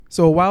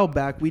So a while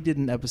back, we did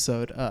an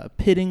episode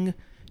pitting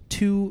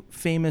two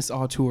famous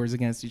auteurs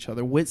against each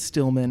other, Whit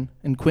Stillman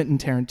and Quentin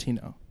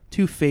Tarantino,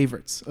 two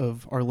favorites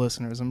of our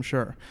listeners, I'm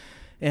sure.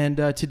 And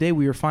today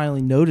we were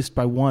finally noticed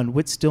by one,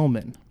 Whit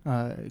Stillman,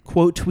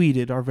 quote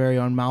tweeted our very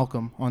own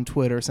Malcolm on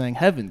Twitter saying,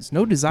 "Heavens,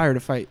 no desire to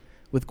fight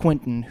with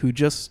Quentin, who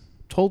just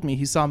told me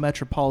he saw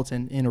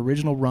Metropolitan in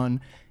original run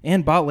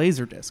and bought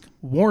Laserdisc.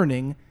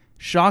 Warning,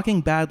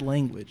 shocking bad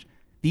language.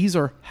 These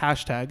are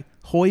hashtag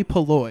hoi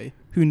polloi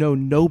who know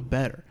no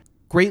better.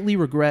 Greatly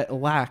regret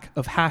lack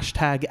of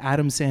hashtag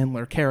Adam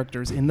Sandler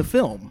characters in the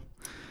film."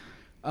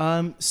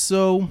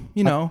 So,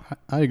 you know.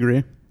 I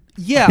agree.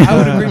 Yeah, I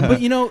would agree. But,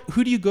 you know,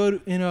 who do you go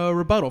to in a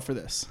rebuttal for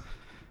this?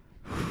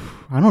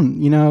 I don't,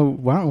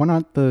 why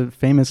not the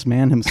famous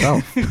man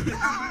himself?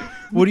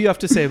 What do you have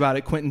to say about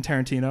it, Quentin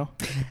Tarantino?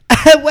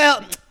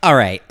 Well, all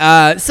right.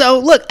 So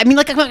look, I mean,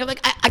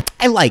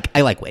 I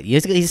like Whit.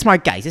 He's a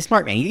smart guy. He's a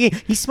smart man.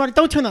 He's smart.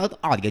 Don't turn the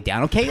audio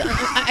down, okay?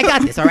 I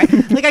got this, all right?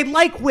 Like, I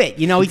like Whit.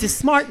 You know, he's a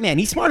smart man.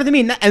 He's smarter than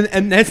me,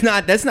 and that's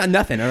not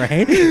nothing, all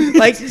right?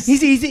 Like,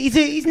 he's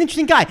an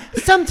interesting guy.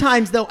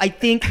 Sometimes, though, I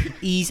think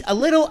he's a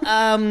little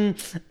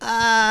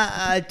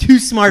too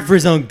smart for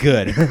his own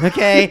good.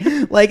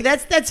 Okay, like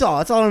that's all.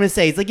 That's all I'm gonna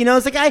say. It's like,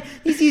 it's like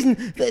he's using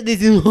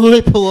this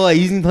hoi polloi,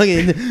 using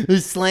fucking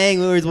slang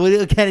words, what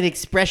kind of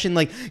expression?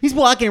 Like, he's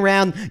walking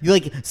around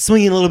like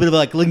swinging a little bit of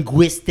like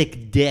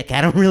linguistic dick. I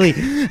don't really.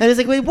 And it's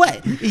like, wait,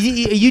 what? Are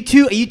you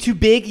too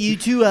big?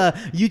 Are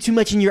you too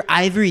much in your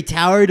ivory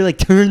tower to like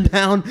turn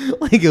down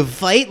like a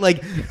fight?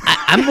 Like,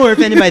 I'm more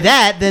offended by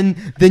that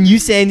than you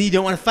saying that you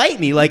don't want to fight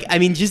me. Like, I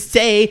mean, just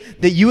say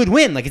that you would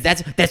win. Like,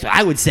 that's what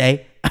I would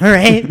say. All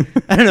right.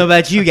 I don't know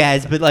about you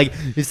guys, but like,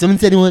 if someone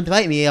said he wanted to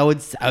fight me, I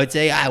would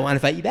say I want to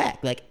fight you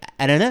back. Like,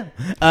 I don't know.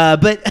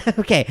 But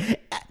okay.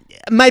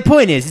 My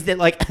point is that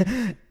like.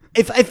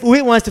 If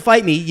Whit wants to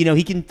fight me,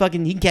 he can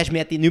catch me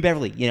at the New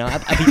Beverly.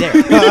 I'll be there,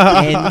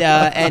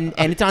 and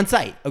it's on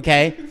site.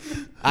 Okay,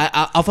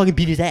 I'll fucking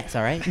beat his ass.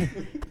 All right.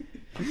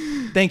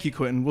 Thank you,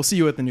 Quentin. We'll see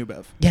you at the New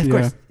Bev. Yeah, of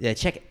course. Yeah,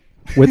 check it.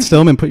 Whit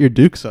Stillman, put your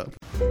dukes up.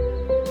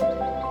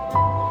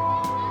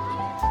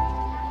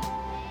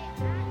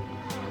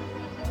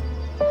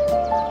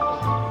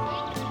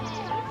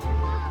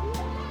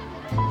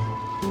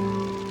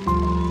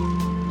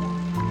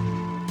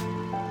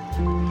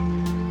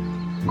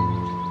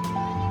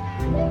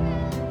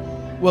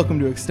 Welcome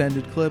to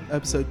Extended Clip,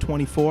 episode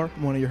 24.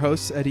 I'm one of your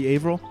hosts, Eddie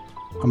Averill.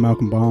 I'm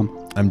Malcolm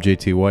Baum. I'm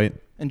JT White.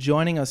 And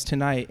joining us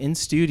tonight in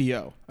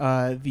studio,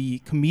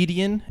 the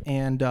comedian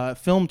and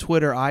film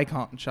Twitter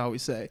icon, shall we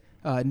say,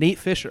 Nate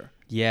Fisher.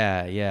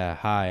 Yeah.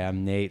 Hi,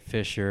 I'm Nate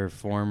Fisher,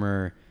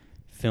 former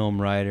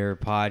film writer,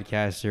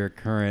 podcaster,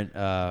 current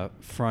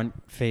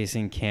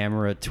front-facing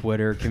camera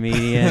Twitter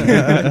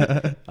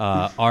comedian,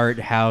 art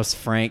house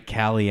Frank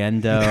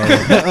Caliendo.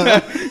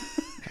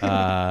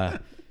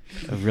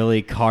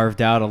 Really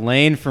carved out a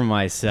lane for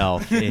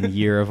myself in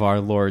year of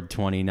our Lord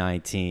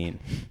 2019.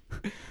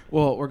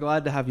 Well, we're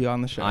glad to have you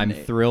on the show, I'm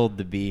Nate. thrilled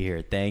to be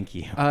here. Thank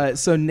you.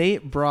 So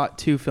Nate brought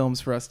two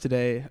films for us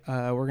today.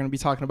 We're going to be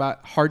talking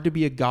about Hard to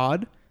Be a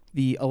God,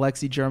 the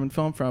Alexei German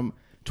film from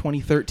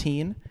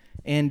 2013,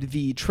 and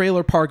the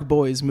Trailer Park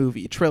Boys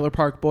movie, Trailer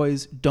Park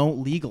Boys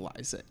Don't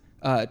Legalize It,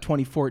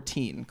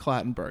 2014,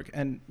 Clattenburg.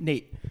 And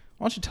Nate,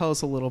 why don't you tell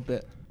us a little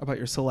bit about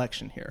your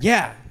selection here?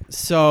 Yeah.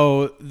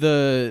 So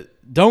the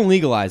Don't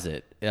Legalize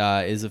It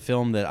is a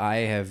film that I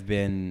have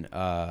been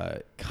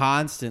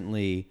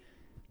constantly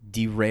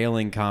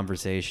derailing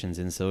conversations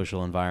in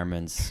social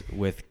environments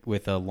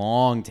with a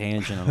long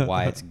tangent on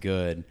why it's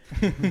good.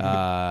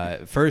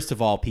 First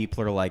of all,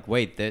 people are like,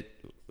 wait, that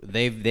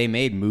they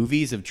made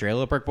movies of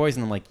Trailer Park Boys,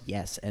 and I'm like,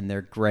 yes, and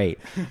they're great.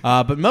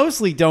 But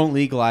mostly Don't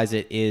Legalize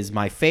It is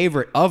my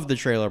favorite of the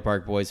Trailer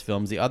Park Boys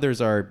films. The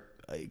others are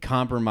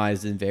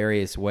compromised in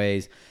various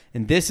ways,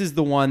 and this is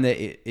the one that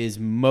is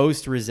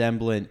most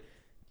resemblant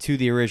to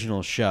the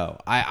original show.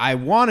 I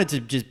wanted to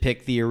just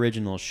pick the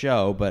original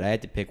show, but I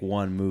had to pick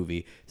one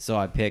movie, so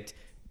I picked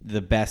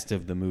the best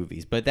of the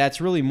movies. But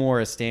that's really more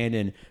a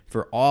stand-in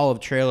for all of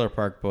Trailer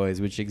Park Boys,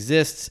 which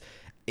exists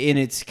in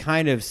its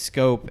kind of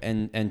scope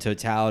and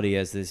totality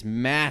as this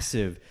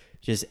massive,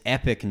 just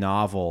epic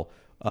novel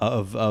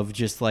of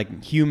just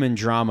like human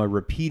drama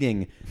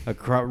reverberating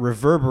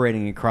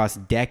across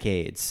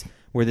decades,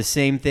 where the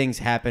same things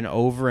happen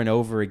over and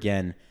over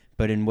again,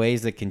 but in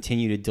ways that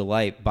continue to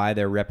delight by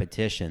their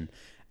repetition.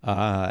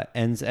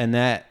 And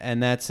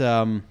that's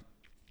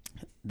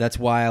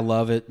why I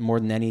love it more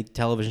than any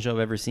television show I've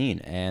ever seen.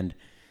 And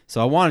so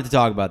I wanted to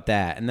talk about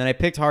that. And then I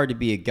picked Hard to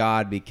Be a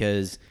God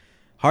because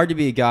Hard to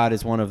Be a God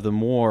is one of the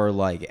more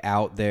like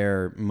out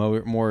there,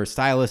 more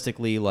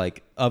stylistically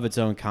like of its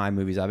own kind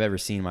movies I've ever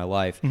seen in my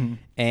life. Mm-hmm.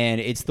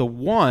 And it's the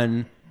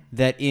one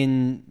that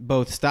in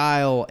both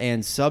style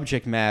and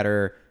subject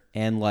matter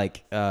and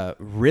like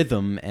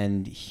rhythm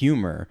and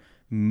humor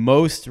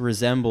most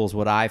resembles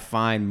what I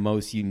find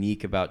most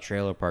unique about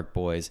Trailer Park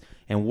Boys.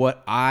 And when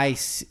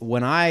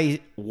I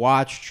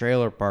watch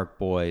Trailer Park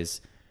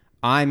Boys,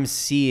 I'm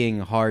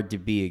seeing Hard to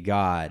Be a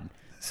God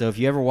So if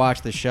you ever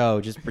watch the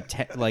show, just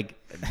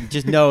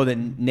just know that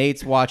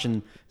Nate's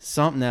watching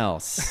something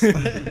else.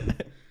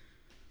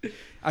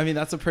 I mean,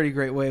 that's a pretty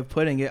great way of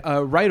putting it.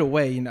 Right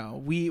away,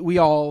 we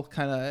all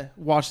kind of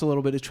watched a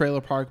little bit of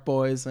Trailer Park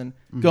Boys, and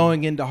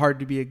going into Hard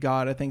to Be a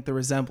God, I think the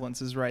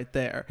resemblance is right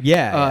there.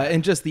 Yeah.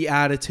 And just the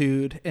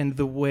attitude and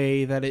the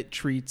way that it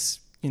treats,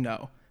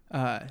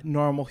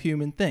 normal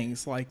human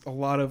things, like a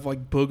lot of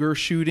like booger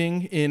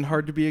shooting in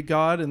Hard to Be a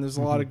God, and there's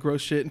a lot of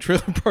gross shit in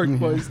Trailer Park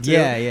Boys too.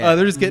 Yeah.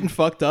 They're just getting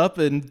fucked up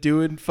and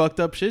doing fucked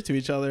up shit to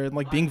each other and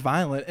like being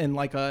violent and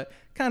like a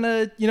kind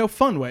of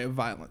fun way of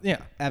violence.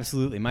 Yeah,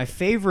 absolutely. My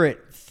favorite,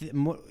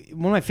 one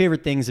of my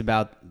favorite things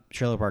about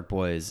Trailer Park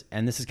Boys,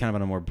 and this is kind of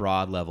on a more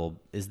broad level,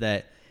 is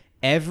that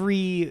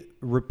every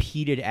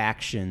repeated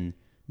action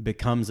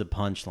becomes a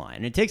punchline.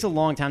 And it takes a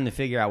long time to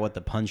figure out what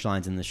the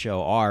punchlines in the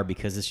show are,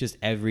 because it's just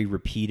every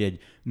repeated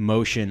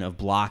motion of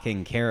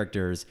blocking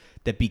characters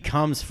that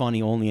becomes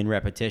funny only in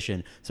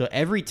repetition. So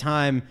every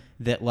time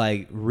that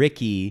like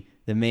Ricky,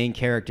 the main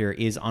character,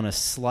 is on a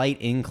slight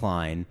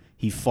incline,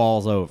 he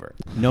falls over.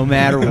 No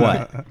matter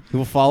what. He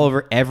will fall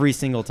over every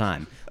single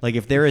time. Like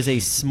if there is a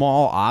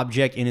small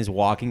object in his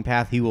walking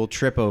path, he will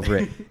trip over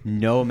it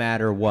no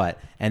matter what.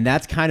 And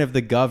that's kind of the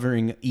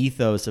governing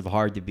ethos of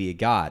Hard to Be a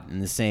God in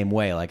the same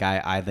way. Like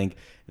I think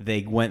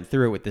they went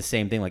through it with the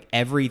same thing. Like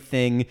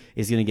everything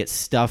is going to get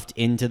stuffed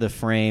into the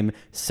frame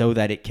so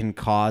that it can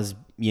cause,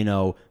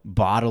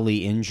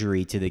 bodily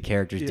injury to the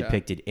characters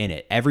depicted in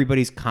it.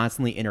 Everybody's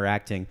constantly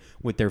interacting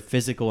with their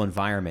physical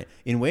environment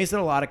in ways that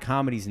a lot of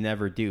comedies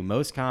never do.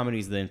 Most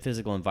comedies, the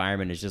physical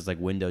environment is just like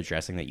window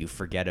dressing that you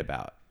forget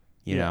about,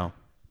 you know?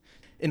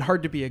 In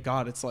Hard to Be a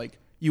God, it's like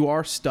you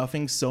are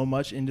stuffing so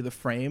much into the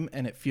frame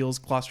and it feels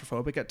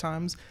claustrophobic at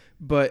times,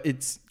 but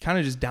it's kind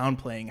of just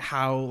downplaying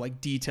how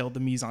like detailed the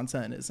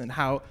mise-en-scène is and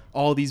how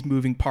all these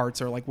moving parts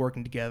are like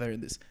working together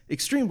in this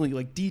extremely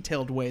like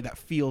detailed way that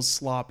feels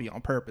sloppy on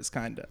purpose,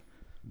 kind of.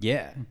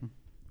 Yeah.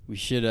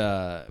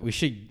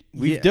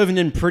 We've dove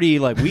in pretty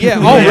like read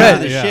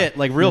the shit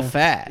like real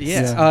fast.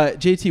 Yeah.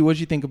 JT, what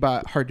did you think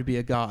about Hard to Be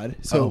a God?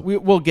 So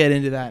we'll get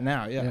into that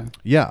now.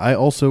 Yeah, I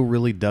also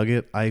really dug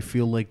it. I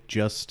feel like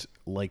just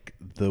like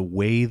the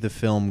way the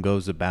film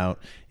goes about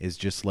is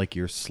just like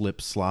you're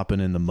slopping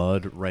in the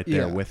mud right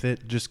there with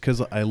it, just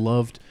because I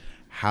loved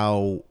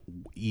how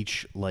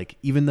each, like,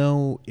 even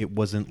though it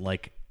wasn't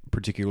like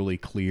particularly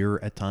clear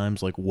at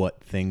times like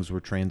what things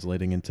were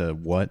translating into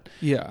what,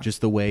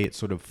 just the way it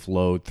sort of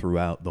flowed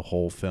throughout the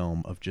whole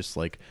film of just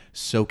like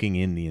soaking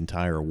in the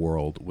entire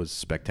world was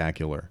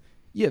spectacular.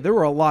 Yeah, there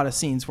were a lot of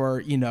scenes where,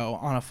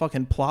 on a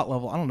fucking plot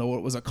level, I don't know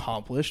what was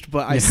accomplished,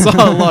 but I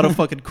saw a lot of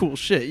fucking cool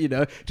shit,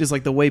 just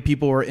like the way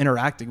people were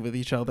interacting with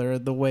each other,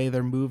 the way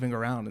they're moving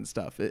around and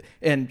stuff.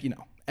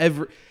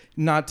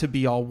 Not to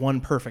be all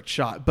one perfect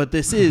shot, but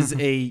this is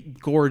a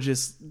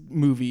gorgeous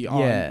movie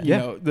on,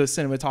 the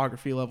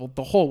cinematography level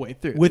the whole way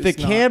through. With a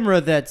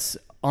camera that's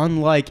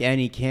unlike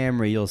any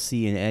camera you'll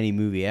see in any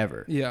movie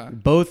ever. Yeah.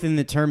 Both in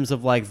the terms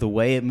of like the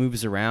way it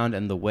moves around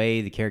and the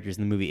way the characters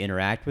in the movie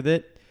interact with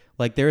it.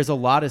 Like there's a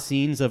lot of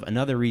scenes of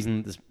another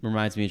reason this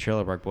reminds me of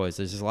Trailer Park Boys.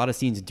 There's just a lot of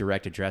scenes in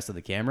direct address of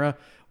the camera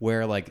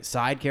where like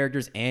side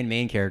characters and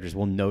main characters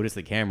will notice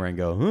the camera and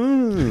go, what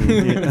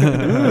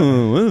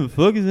the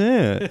fuck is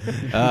that?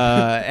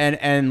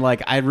 And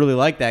like I really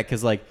like that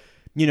because like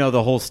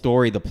the whole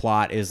story, the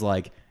plot is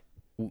like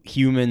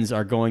humans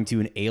are going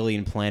to an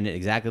alien planet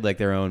exactly like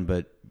their own,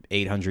 but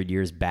 800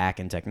 years back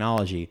in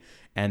technology,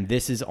 and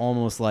this is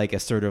almost like a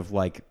sort of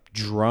like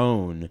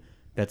drone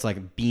that's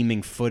like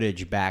beaming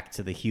footage back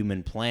to the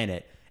human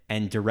planet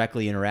and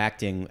directly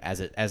interacting as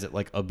it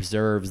like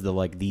observes the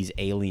like these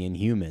alien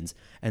humans.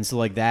 And so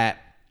like that,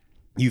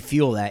 you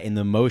feel that in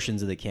the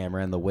motions of the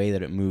camera and the way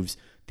that it moves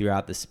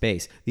throughout the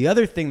space. The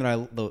other thing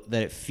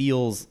that it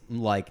feels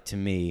like to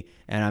me,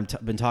 and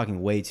I've been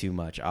talking way too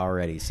much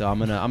already, so I'm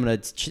gonna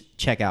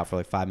check out for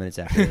like 5 minutes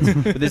after this.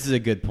 But this is a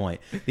good point.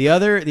 The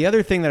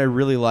other thing that I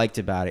really liked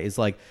about it is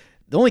like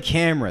the only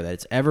camera that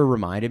it's ever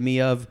reminded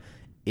me of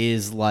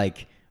is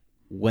like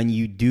when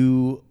you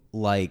do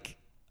like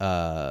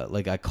a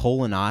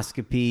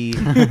colonoscopy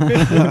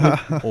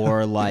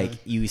or like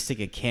you stick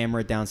a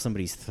camera down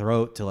somebody's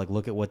throat to like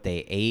look at what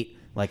they ate,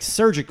 like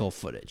surgical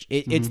footage.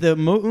 It's the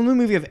only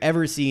movie I've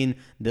ever seen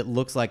that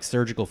looks like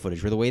surgical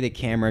footage, where the way the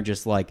camera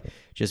just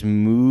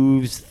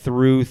moves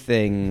through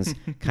things,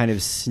 kind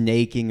of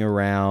snaking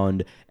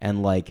around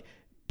and like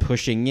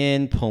pushing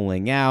in,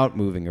 pulling out,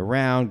 moving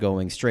around,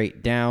 going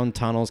straight down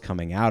tunnels,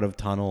 coming out of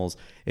tunnels.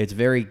 It's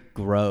very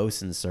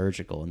gross and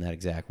surgical in that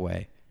exact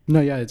way.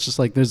 No, yeah, it's just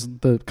like there's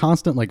the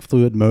constant like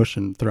fluid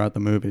motion throughout the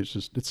movie.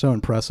 It's so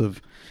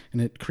impressive,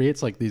 and it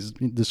creates like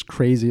this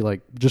crazy like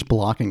just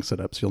blocking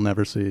setups you'll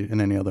never see in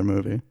any other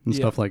movie and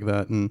stuff like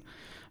that. And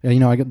I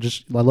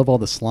love all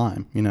the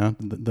slime.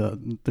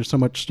 There's so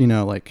much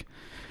like.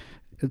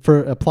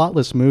 For a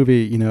plotless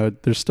movie,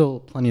 there's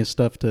still plenty of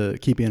stuff to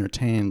keep you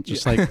entertained.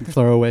 Just like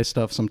throwaway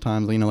stuff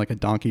sometimes, like a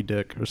donkey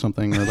dick or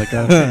something, or like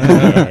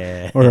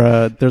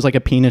there's like a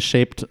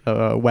penis-shaped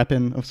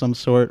weapon of some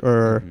sort,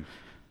 or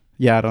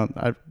Yeah,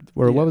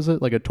 what was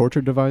it? Like a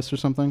torture device or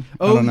something?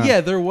 I Oh don't know.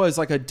 yeah, there was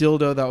like a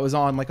dildo that was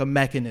on like a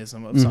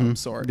mechanism of some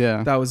sort.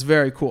 Yeah. That was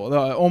very cool.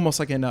 Almost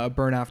like in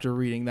Burn After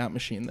Reading, that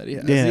machine that he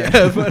has.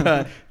 Yeah.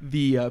 But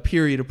the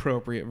period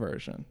appropriate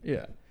version.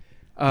 Yeah.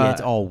 Yeah,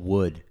 it's all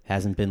wood.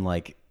 Hasn't been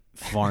like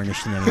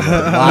varnished in any way.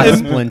 A lot of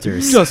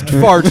splinters. Just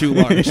far too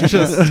large.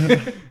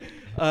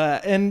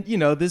 And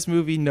this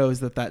movie knows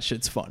that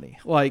shit's funny.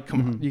 Like,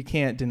 come on, you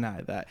can't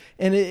deny that.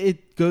 And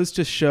it goes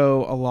to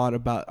show a lot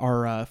about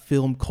our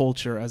film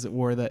culture, as it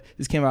were. That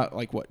this came out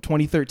like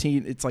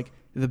 2013. It's like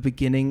the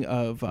beginning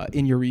of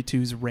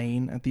Iñárritu's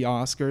reign at the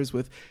Oscars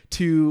with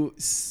two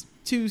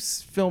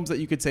films that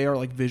you could say are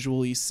like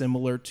visually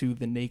similar to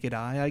The Naked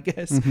Eye, I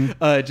guess.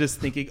 Just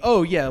thinking,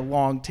 oh yeah,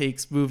 long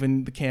takes,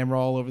 moving the camera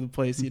all over the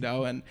place,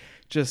 and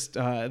just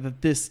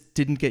that this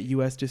didn't get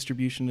U.S.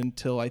 distribution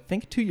until I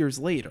think 2 years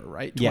later,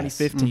 right? Yes.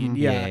 2015.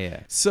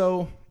 Yeah.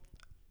 So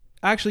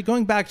actually,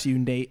 going back to you,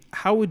 Nate,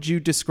 how would you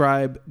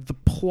describe the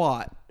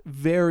plot?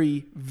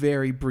 Very,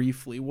 very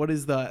briefly, what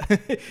is in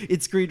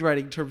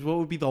screenwriting terms, what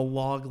would be the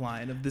log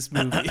line of this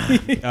movie?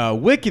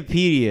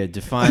 Wikipedia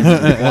defines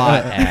the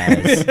plot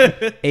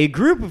as a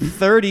group of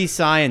 30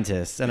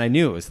 scientists, and I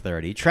knew it was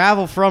 30,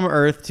 travel from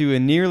Earth to a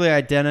nearly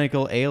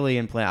identical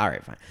alien planet. All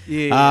right, fine.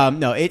 Yeah.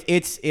 No,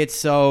 it's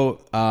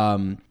so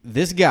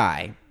this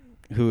guy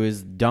who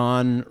is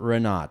Don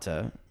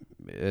Rumata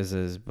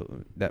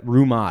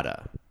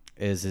Rumata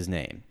is his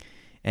name,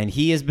 and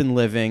he has been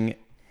living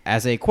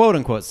as a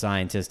quote-unquote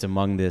scientist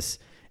among this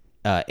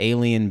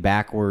alien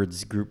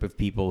backwards group of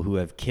people who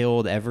have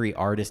killed every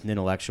artist and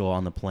intellectual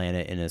on the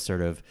planet in a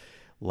sort of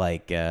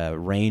like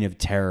reign of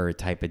terror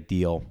type of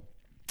deal.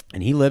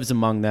 And he lives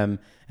among them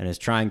and is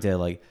trying to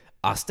like,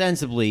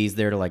 ostensibly he's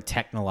there to like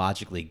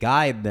technologically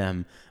guide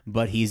them,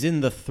 but he's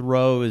in the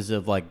throes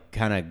of like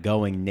kind of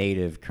going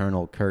native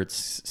Colonel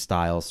Kurtz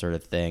style sort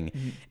of thing.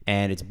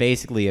 And it's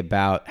basically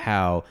about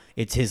how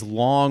it's his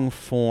long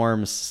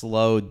form,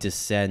 slow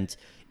descent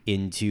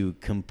into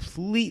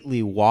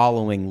completely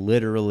wallowing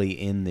literally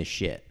in the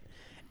shit.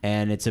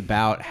 And it's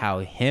about how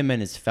him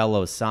and his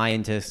fellow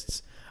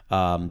scientists,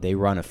 they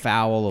run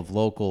afoul of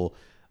local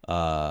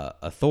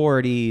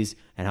authorities,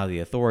 and how the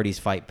authorities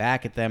fight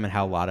back at them, and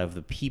how a lot of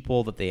the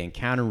people that they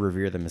encounter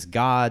revere them as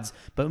gods.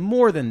 But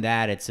more than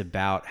that, it's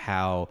about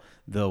how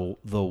the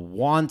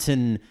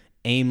wanton,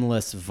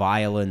 aimless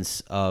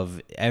violence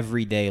of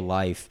everyday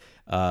life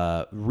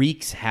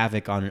wreaks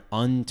havoc on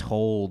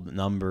untold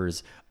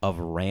numbers of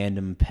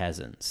random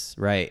peasants,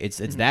 right? It's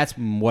that's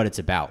what it's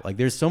about. Like,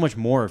 there's so much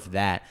more of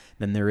that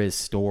than there is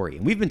story.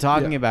 And we've been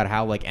talking about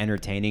how like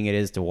entertaining it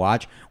is to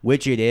watch,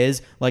 which it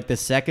is. Like, the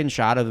second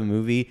shot of the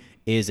movie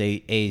is a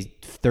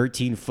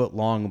 13-foot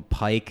long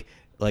pike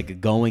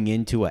like going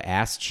into a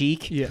ass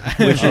cheek,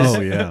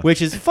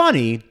 which is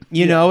funny,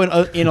 you know,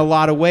 in a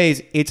lot of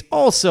ways. It's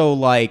also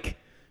like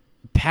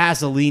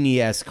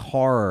Pasolini-esque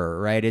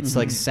horror, right? It's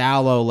like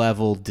Sallow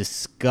level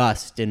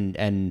disgust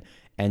and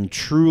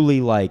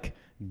truly like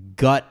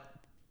gut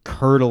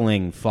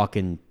curdling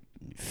fucking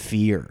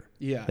fear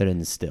that it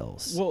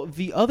instills. Well,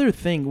 the other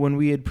thing, when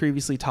we had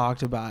previously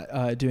talked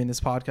about doing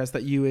this podcast,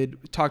 that you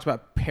had talked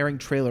about pairing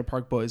Trailer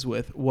Park Boys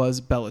with,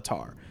 was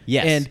Bellatar.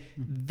 Yes. And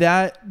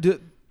that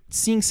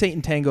seeing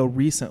Satan Tango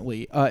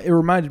recently, it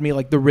reminded me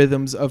like the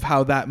rhythms of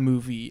how that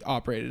movie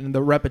operated and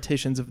the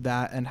repetitions of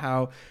that, and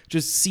how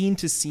just scene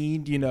to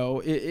scene, you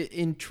know,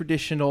 in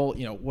traditional,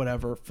 you know,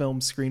 whatever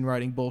film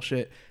screenwriting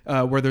bullshit,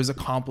 where there's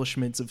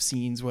accomplishments of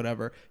scenes,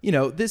 whatever, you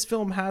know, this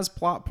film has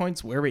plot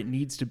points where it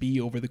needs to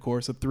be over the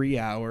course of 3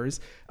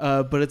 hours,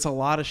 but it's a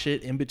lot of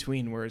shit in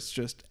between where it's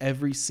just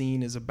every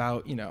scene is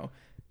about, you know,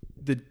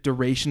 the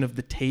duration of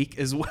the take,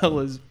 as well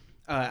as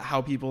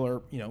how people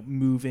are, you know,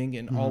 moving,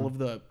 and all of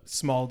the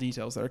small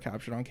details that are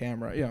captured on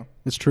camera. Yeah,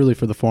 it's truly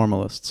for the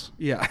formalists.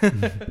 Yeah.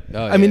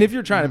 I mean, if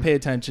you're trying to pay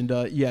attention to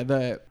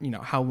the, you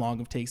know, how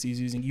long of takes he's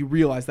using, you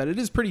realize that it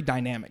is pretty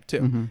dynamic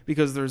too,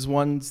 because there's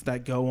ones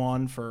that go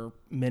on for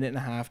a minute and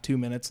a half, 2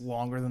 minutes,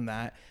 longer than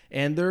that,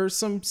 and there's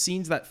some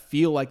scenes that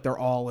feel like they're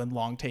all in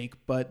long take,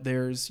 but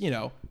there's, you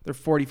know, they're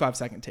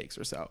 45-second takes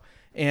or so.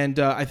 And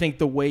I think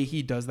the way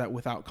he does that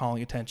without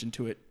calling attention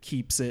to it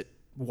keeps it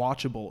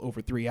watchable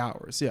over 3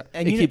 hours. Yeah,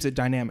 and it keeps it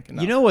dynamic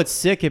enough. You know what's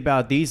sick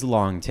about these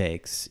long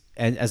takes,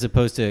 and as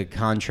opposed to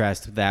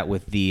contrast that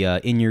with the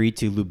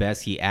Iñárritu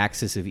Lubezki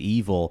axis of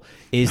evil,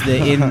 is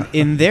that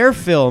in their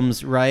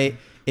films, right,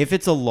 if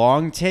it's a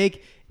long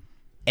take,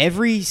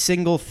 every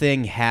single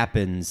thing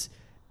happens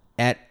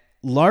at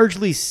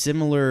largely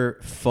similar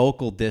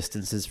focal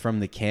distances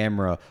from the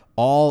camera,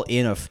 all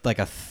in a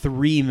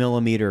 3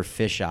 millimeter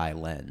fisheye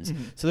lens.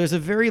 So there's a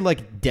very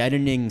like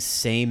deadening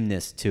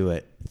sameness to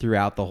it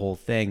throughout the whole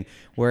thing.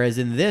 Whereas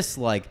in this,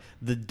 like,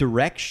 the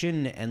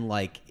direction and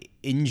like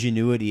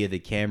ingenuity of the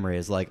camera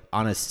is like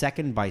on a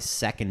second by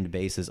second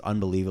basis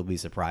unbelievably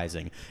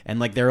surprising. And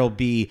like there'll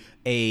be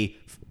a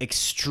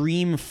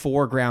extreme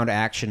foreground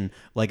action,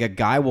 like a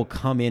guy will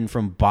come in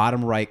from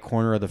bottom right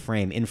corner of the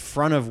frame in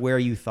front of where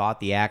you thought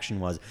the action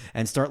was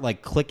and start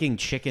like clicking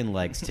chicken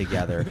legs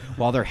together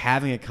while they're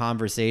having a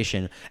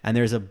conversation, and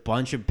there's a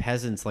bunch of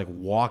peasants like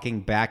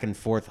walking back and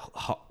forth,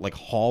 like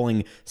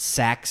hauling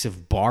sacks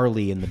of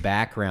barley in the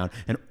background,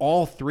 and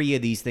all three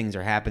of these things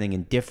are happening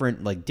in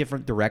different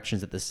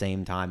directions at the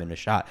same time in a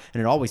shot,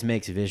 and it always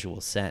makes visual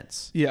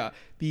sense. Yeah.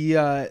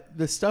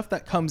 The stuff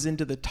that comes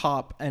into the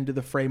top end of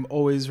the frame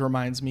always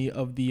reminds me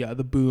of the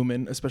Boom,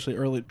 and especially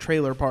early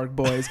Trailer Park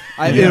Boys.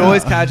 It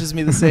always catches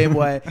me the same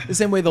way. The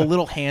same way the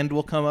little hand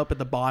will come up at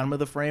the bottom of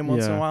the frame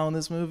once in a while in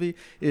this movie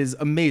is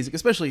amazing.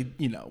 Especially,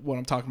 what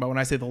I'm talking about when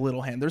I say the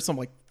little hand. There's some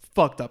like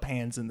fucked up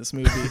hands in this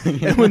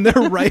movie, and when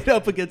they're right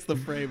up against the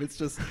frame, it's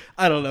just,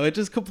 I don't know, it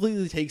just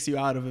completely takes you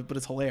out of it, but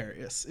it's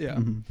hilarious. Yeah.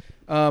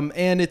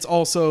 And it's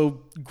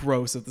also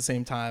gross at the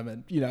same time,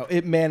 and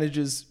it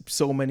manages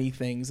so many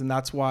things, and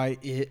that's why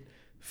it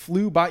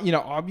flew by.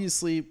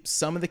 Obviously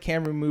some of the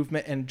camera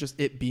movement and just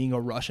it being a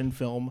Russian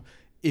film,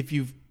 if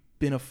you've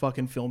been a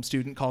fucking film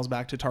student, calls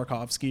back to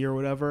Tarkovsky or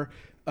whatever.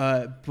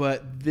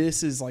 But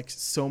this is like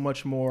so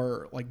much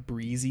more like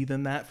breezy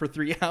than that for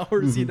 3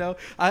 hours.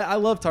 I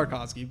love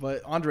Tarkovsky,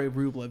 but Andrei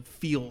Rublev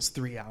feels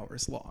 3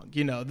 hours long.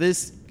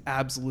 This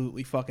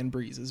absolutely fucking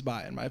breezes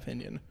by, in my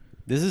opinion.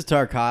 This is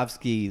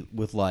Tarkovsky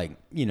with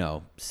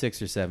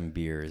 6 or 7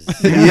 beers.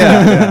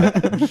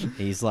 Yeah.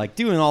 He's like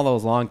doing all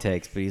those long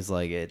takes, but he's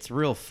like, it's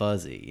real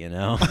fuzzy,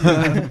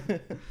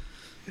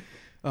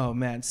 Oh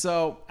man.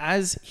 So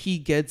as he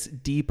gets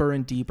deeper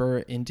and deeper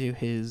into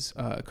his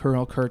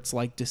Colonel Kurtz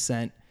like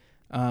descent,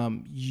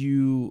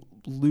 you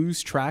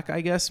lose track,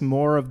 I guess,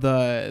 more of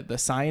the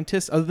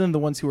scientists, other than the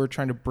ones who are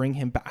trying to bring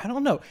him back. I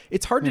don't know.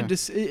 It's hard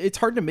it's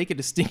hard to make a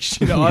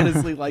distinction,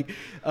 honestly.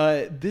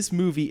 This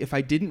movie, if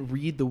I didn't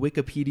read the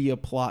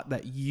Wikipedia plot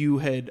that you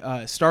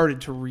had started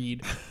to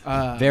read,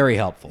 very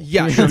helpful.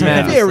 Yeah, it's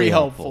very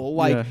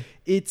helpful.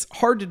 It's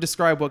hard to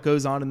describe what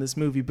goes on in this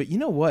movie, but you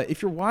know what?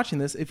 If you're watching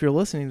this, if you're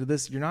listening to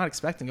this, you're not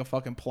expecting a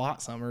fucking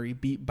plot summary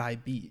beat by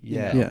beat.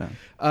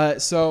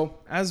 So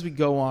as we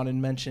go on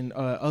and mention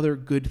other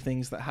good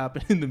things that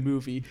happen in the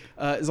movie,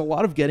 is a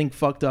lot of getting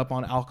fucked up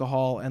on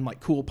alcohol and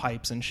like cool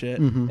pipes and shit,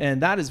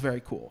 and that is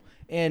very cool.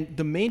 And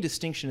the main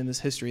distinction in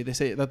this history, they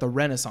say that the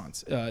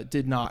Renaissance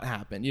did not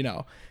happen,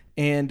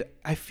 and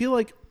I feel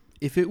like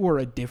if it were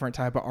a different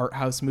type of art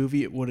house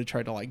movie, it would have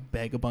tried to like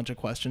beg a bunch of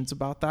questions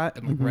about that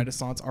and like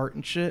Renaissance art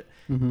and shit.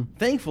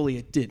 Thankfully,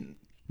 it didn't.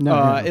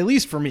 At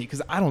least for me,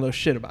 because I don't know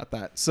shit about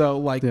that.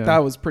 So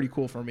that was pretty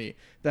cool for me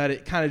that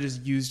it kind of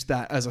just used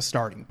that as a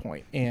starting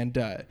point and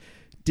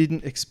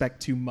didn't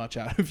expect too much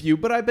out of you.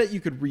 But I bet you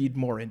could read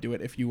more into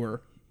it if you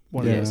were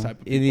one of those type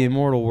of people. In the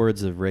immortal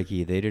words of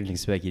Ricky, they didn't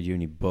expect you to do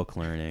any book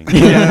learning.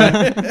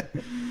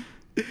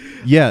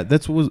 Yeah,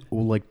 that's what was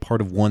like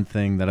part of one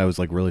thing that I was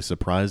like really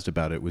surprised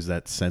about. It was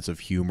that sense of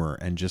humor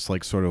and just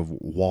like sort of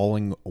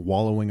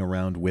wallowing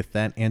around with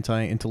that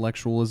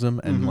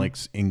anti-intellectualism and like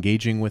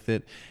engaging with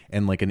it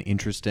in like an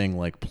interesting,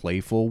 like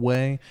playful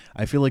way.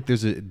 I feel like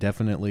there's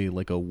definitely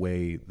like a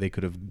way they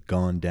could have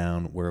gone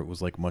down where it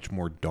was like much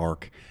more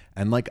dark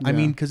and like, I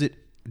mean, because it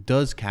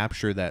does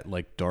capture that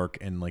like dark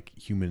and like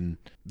human,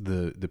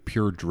 the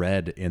pure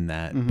dread in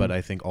that, but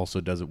I think also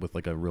does it with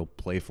like a real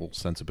playful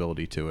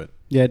sensibility to it.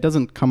 Yeah, it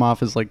doesn't come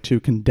off as like too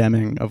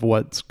condemning of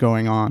what's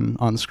going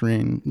on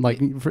screen. Like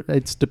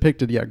it's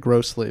depicted,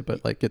 grossly,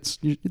 but like it's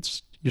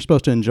you're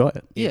supposed to enjoy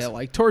it. Yeah,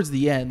 like towards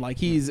the end, like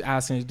he's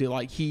asking to do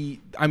like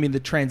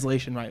the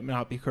translation might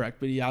not be correct,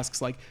 but he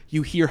asks like,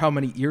 "You hear how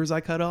many ears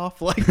I cut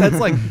off?" Like that's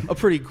like a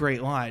pretty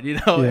great line,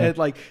 and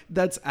like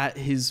that's at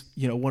his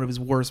one of his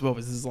worst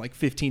moments. This is like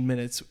 15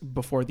 minutes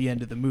before the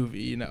end of the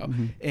movie,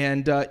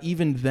 and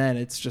even then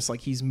it's just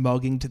like he's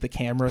mugging to the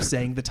camera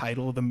saying the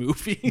title of the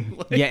movie.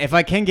 If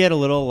I can get a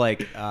little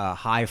like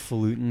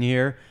highfalutin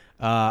here.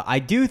 I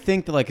do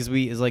think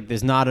that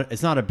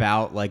it's not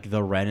about like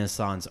the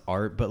Renaissance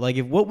art, but like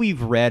if what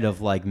we've read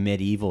of like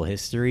medieval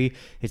history,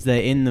 it's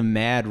that in the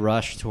mad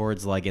rush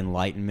towards like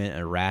enlightenment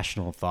and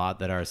rational thought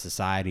that our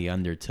society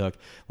undertook,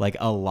 like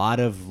a lot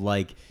of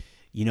like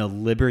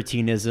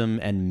libertinism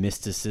and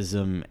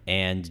mysticism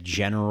and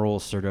general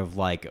sort of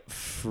like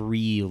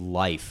free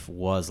life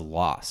was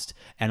lost.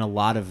 And a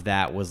lot of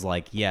that was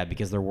like,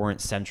 because there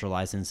weren't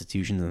centralized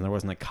institutions and there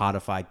wasn't a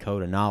codified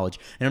code of knowledge.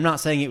 And I'm not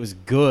saying it was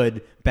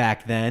good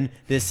back then.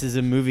 This is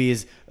a movie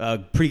is a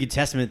pretty good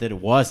testament that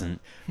it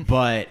wasn't,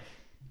 but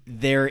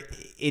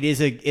it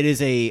is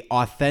a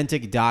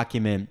authentic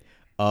document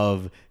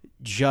of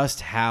just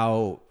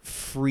how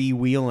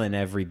freewheeling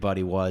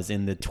everybody was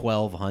in the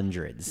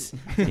 1200s.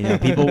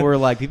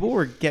 People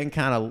were getting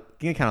kind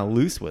of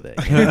loose with it,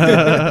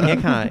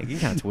 getting kind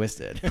of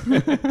twisted.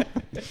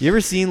 You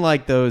ever seen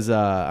like those?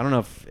 I don't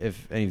know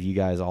if any of you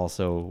guys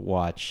also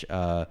watch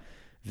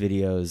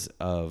videos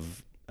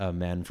of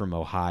men from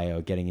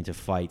Ohio getting into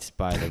fights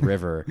by the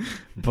river,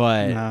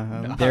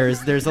 but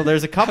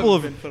there's a couple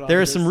of there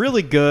are some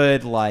really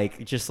good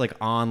like just like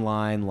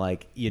online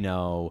like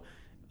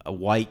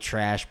white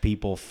trash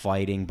people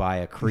fighting by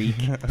a creek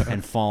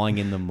and falling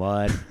in the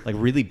mud, like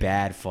really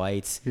bad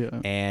fights.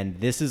 And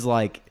this is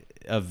like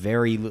a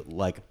very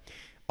like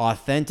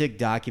authentic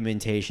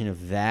documentation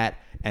of that,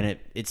 and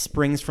it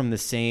springs from the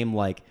same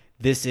like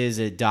this is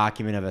a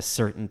document of a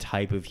certain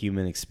type of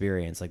human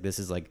experience. Like this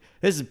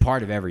is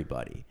part of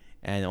everybody,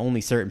 and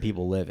only certain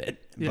people live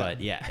it. Yeah.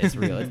 But yeah, it's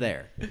real. It's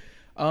there.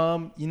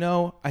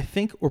 I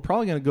think we're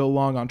probably going to go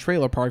long on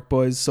Trailer Park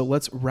Boys, so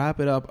let's wrap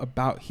it up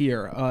about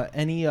here.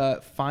 Any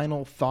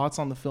final thoughts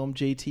on the film,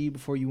 JT,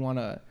 before you want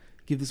to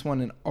give this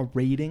one a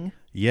rating?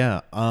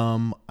 Yeah,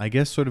 I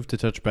guess sort of to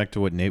touch back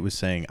to what Nate was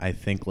saying, I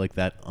think like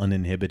that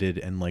uninhibited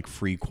and like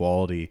free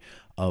quality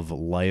of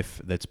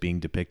life that's being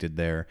depicted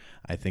there,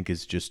 I think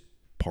is just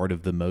part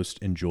of the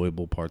most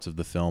enjoyable parts of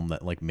the film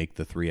that like make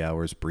the 3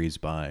 hours breeze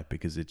by,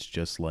 because it's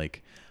just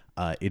like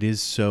it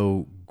is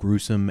so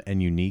gruesome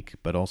and unique,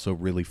 but also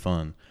really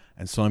fun.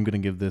 And so I'm going to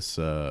give this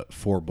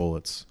 4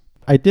 bullets.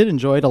 I did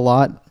enjoy it a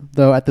lot,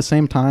 though at the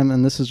same time,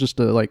 and this is just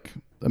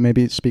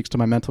maybe it speaks to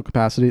my mental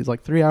capacity. It's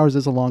like 3 hours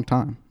is a long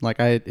time. Like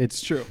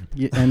it's true.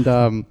 And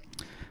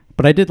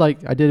but I did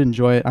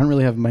enjoy it. I don't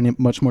really have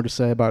much more to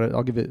say about it.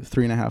 I'll give it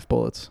 3.5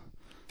 bullets.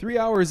 3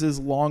 hours is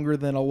longer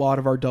than a lot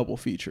of our double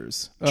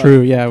features.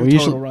 True, yeah. We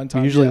usually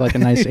runtime, like a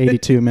nice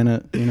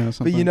 82-minute,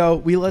 something.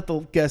 But we let the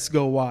guests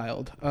go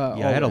wild. I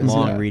had a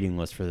long reading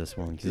list for this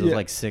one because it was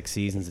like 6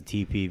 seasons of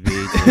TPB.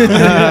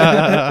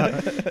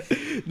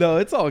 No,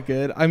 it's all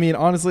good. I mean,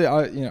 honestly,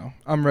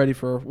 I'm ready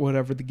for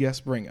whatever the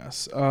guests bring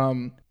us.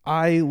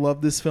 I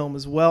love this film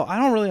as well. I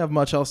don't really have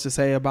much else to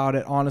say about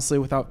it, honestly,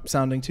 without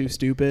sounding too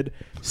stupid.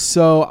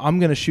 So I'm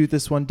going to shoot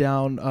this one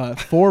down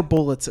 4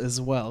 bullets as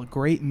well.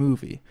 Great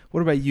movie.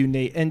 What about you,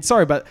 Nate? And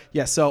sorry about,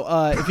 so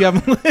if you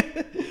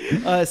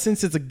haven't,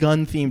 since it's a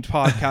gun-themed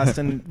podcast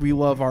and we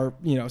love our,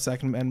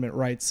 Second Amendment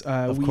rights,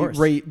 we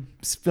rate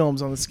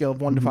films on the scale of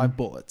 1 to 5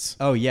 bullets.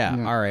 Oh, yeah.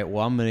 All right.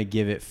 Well, I'm going to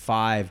give it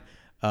 5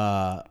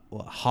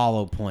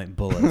 hollow point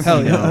bullets.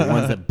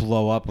 Ones that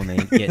blow up when they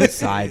get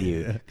inside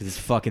you because it's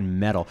fucking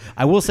metal.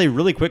 I will say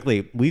really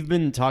quickly, we've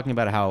been talking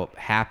about how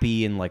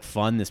happy and like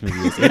fun this movie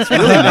is. It's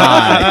really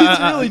not. It's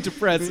really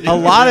depressing. A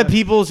lot of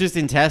people's just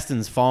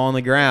intestines fall on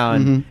the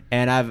ground,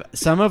 and I've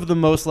some of the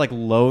most like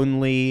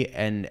lonely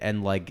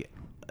and like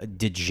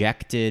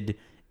dejected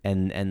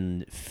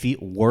and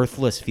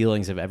worthless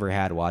feelings I've ever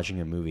had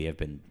watching a movie have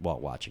been while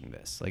watching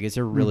this. Like it's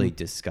a really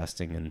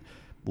disgusting and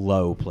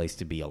low place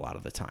to be a lot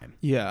of the time.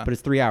 Yeah. But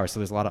it's 3 hours, so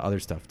there's a lot of other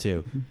stuff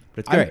too. But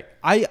it's great.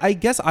 I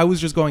guess I was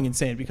just going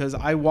insane because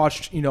I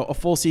watched, a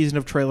full season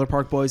of Trailer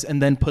Park Boys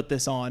and then put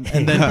this on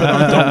and then put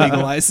on Don't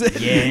Legalize It.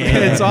 Yeah.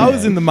 And so I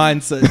was in the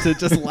mindset to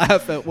just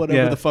laugh at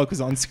whatever the fuck was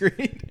on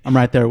screen. I'm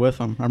right there with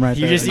them. I'm right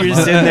there. You're just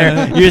sitting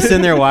there. You're just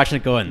sitting there watching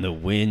it going, the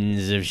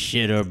winds of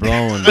shit are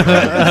blowing.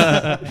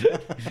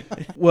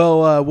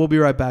 Well, we'll be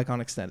right back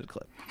on Extended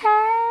Clip.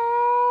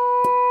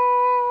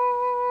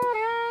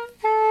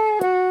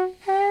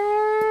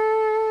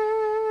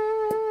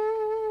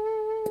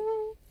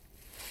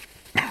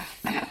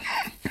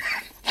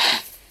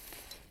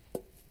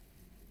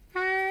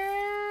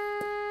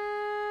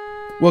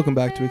 Welcome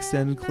back to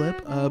Extended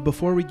Clip.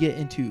 Before we get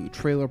into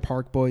Trailer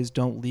Park Boys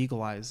Don't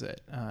Legalize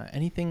It,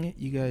 anything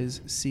you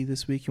guys see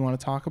this week you want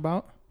to talk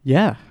about?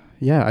 Yeah.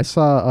 I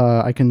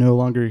saw I Can No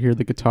Longer Hear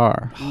the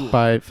Guitar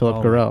by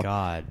Philip Garrel. Oh my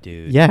God,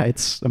 dude. Yeah,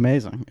 it's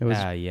amazing. It was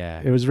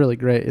It was really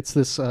great. It's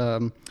this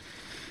a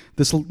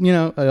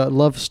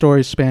love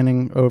story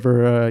spanning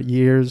over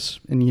years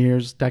and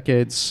years,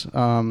 decades.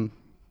 In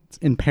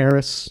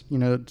Paris,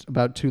 it's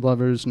about 2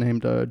 lovers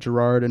named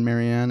Gerard and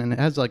Marianne, and it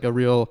has like a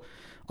real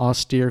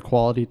austere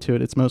quality to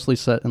it. It's mostly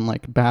set in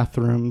like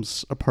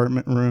bathrooms,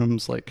 apartment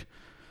rooms, like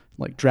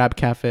drab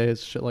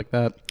cafes, shit like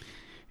that.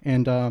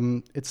 And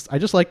I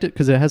just liked it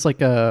because it has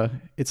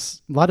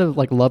it's a lot of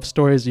like love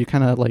stories. You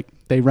kind of like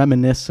they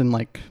reminisce and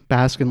like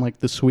bask in like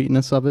the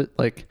sweetness of it.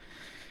 Like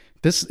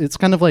it's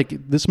kind of like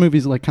this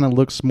movie's like kind of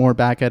looks more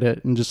back at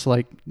it and just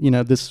like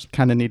this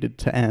kind of needed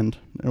to end,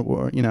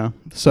 or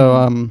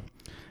so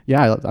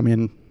yeah. I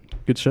mean,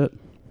 good shit.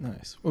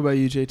 Nice. What about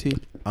you,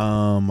 JT?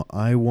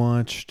 I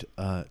watched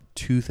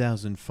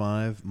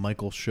 2005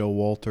 Michael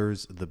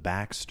Showalter's The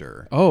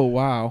Baxter. Oh,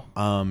 wow.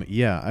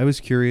 Yeah, I was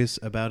curious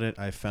about it.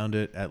 I found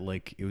it at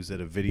it was at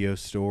a video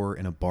store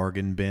in a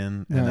bargain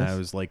bin, and I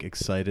was like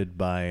excited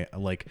by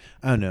I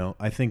don't know.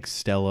 I think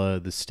Stella,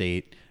 The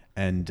State,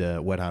 and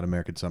Wet Hot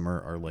American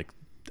Summer are like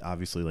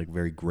obviously like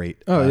very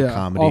great comedies.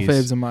 All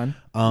faves of mine.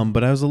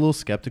 But I was a little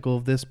skeptical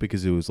of this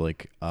because it was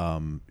like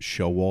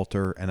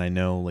Showalter, and I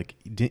know like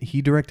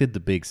he directed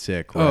The Big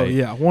Sick, right? Oh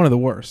yeah, one of the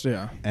worst.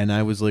 Yeah. And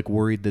I was like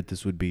worried that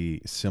this would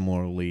be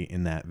similarly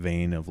in that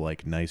vein of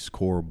like nice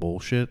core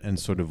bullshit and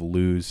sort of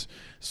lose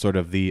sort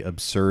of the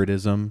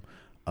absurdism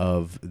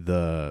of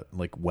the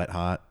like Wet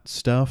Hot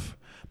stuff.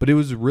 But it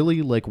was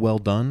really like well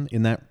done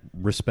in that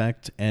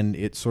respect, and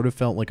it sort of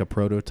felt like a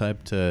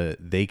prototype to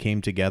They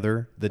Came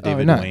Together, the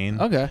David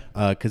Wayne. Okay.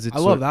 Because I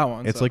love that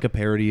one. It's like a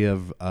parody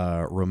of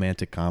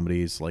romantic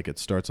comedies. Like it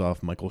starts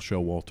off, Michael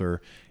Showalter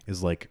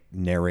is like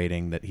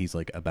narrating that he's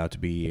like about to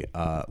be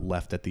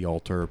left at the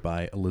altar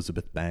by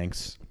Elizabeth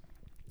Banks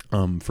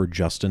for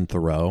Justin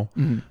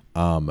Theroux,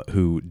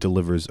 who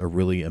delivers a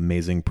really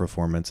amazing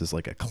performance as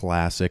like a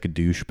classic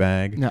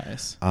douchebag.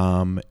 Nice.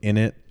 In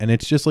it, and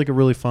it's just like a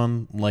really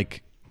fun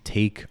like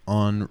take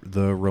on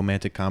the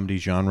romantic comedy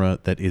genre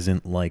that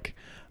isn't like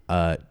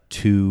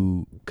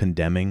too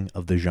condemning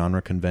of the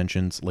genre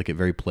conventions. Like, it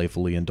very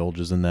playfully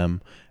indulges in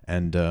them,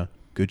 and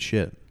good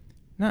shit.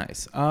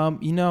 Nice.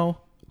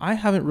 I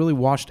haven't really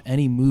watched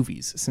any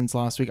movies since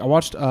last week. I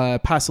watched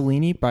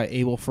Pasolini by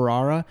Abel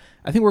Ferrara.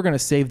 I think we're going to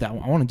save that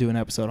one. I want to do an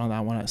episode on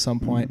that one at some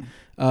point.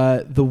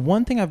 The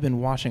one thing I've been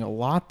watching a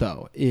lot,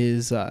 though,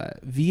 is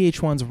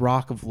VH1's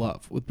Rock of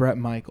Love with Bret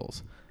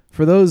Michaels.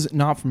 For those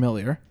not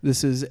familiar,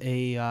 this is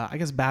a, I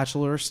guess,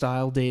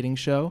 bachelor-style dating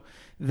show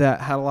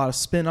that had a lot of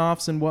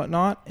spin-offs and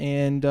whatnot,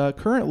 and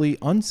currently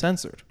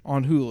uncensored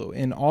on Hulu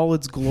in all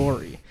its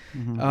glory.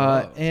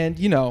 And,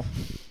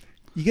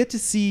 you get to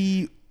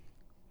see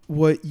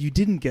what you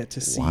didn't get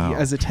to see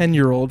as a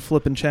 10-year-old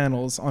flipping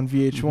channels on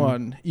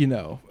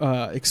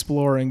VH1,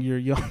 exploring your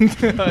young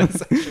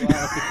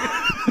sexuality.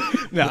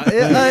 No,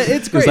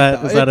 it's great.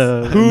 Is that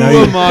a Who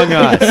among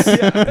us?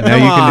 Now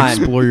you can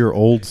explore your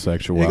old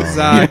sexuality.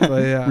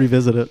 Exactly, yeah.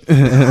 revisit it?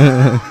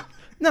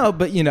 No,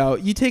 but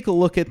you take a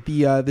look at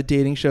the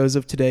dating shows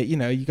of today.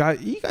 You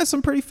got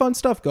some pretty fun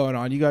stuff going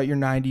on. You got your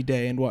 90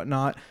 Day and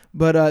whatnot,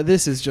 but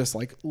this is just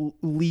like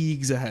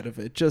leagues ahead of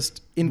it.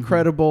 Just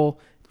incredible.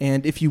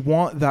 And if you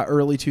want that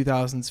early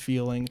 2000s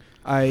feeling,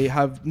 I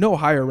have no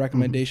higher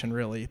recommendation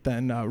really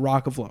than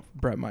Rock of Love,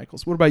 Bret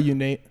Michaels. What about you,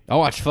 Nate? I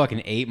watched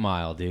fucking 8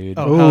 Mile, dude.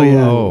 Oh, hell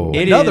yeah. Oh.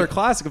 Another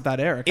classic of that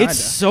era, kinda. It's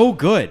so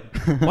good.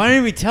 Why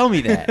didn't we tell me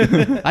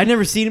that? I'd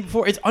never seen it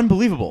before. It's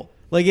unbelievable.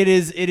 Like, it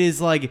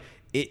is like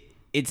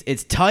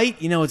it's tight.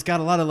 It's got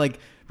a lot of like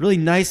really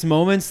nice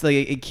moments. Like,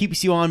 it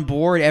keeps you on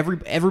board.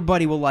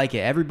 Everybody will like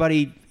it.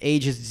 Everybody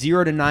ages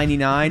 0 to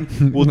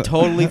 99 will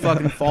totally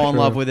fucking fall in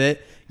love with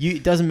it.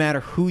 It doesn't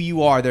matter who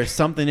you are. There's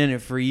something in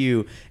it for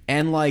you.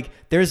 And like,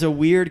 there's a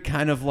weird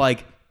kind of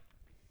like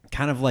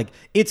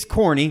it's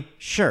corny,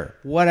 sure,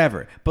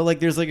 whatever. But like,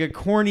 there's like a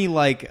corny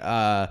like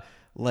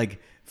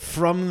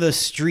From the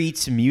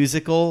Streets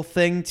musical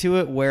thing to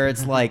it, where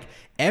it's like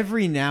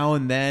every now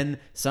and then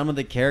some of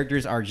the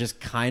characters are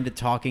just kind of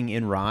talking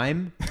in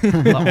rhyme,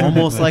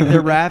 almost like they're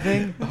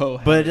rapping,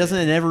 but it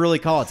never really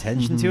call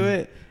attention to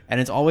it.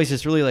 And it's always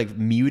just really like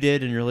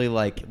muted and really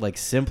like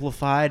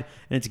simplified,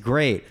 and it's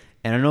great.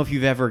 And I don't know if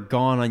you've ever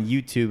gone on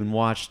YouTube and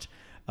watched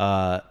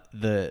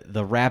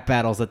the rap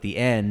battles at the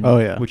end,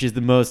 which is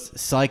the most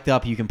psyched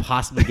up you can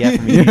possibly get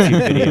from a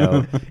YouTube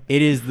video.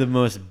 It is the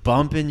most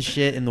bumping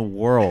shit in the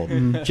world.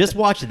 Just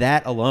watch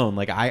that alone.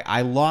 Like,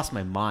 I lost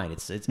my mind.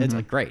 It's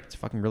like great. It's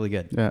fucking really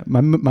good. Yeah,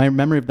 my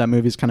memory of that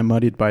movie is kind of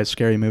muddied by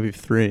Scary Movie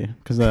 3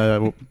 because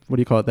what do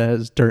you call it? That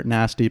has Dirt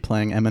Nasty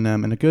playing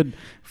Eminem, and a good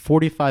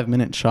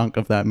 45-minute chunk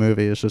of that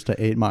movie is just an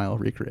 8 Mile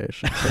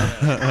recreation. So.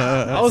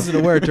 I wasn't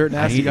aware Dirt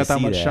Nasty got that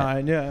much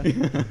shine. Yeah.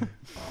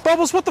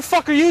 Bubbles, what the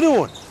fuck are you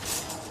doing?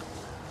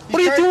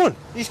 What are you doing?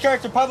 These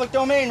characters are public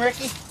domain,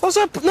 Ricky. What's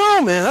up?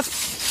 No, man.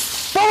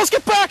 Bubbles,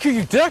 get back here,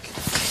 you dick.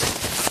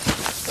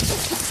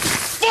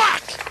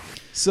 Fuck!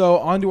 So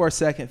on to our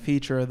second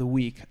feature of the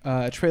week.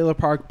 Trailer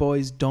Park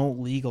Boys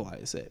Don't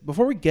Legalize It.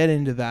 Before we get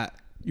into that,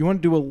 you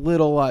want to do a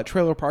little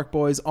Trailer Park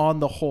Boys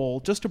on the whole,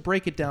 just to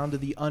break it down to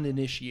the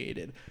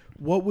uninitiated.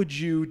 What would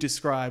you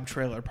describe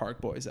Trailer Park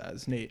Boys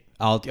as, Nate?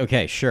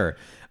 Okay, sure.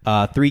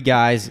 3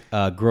 guys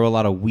grow a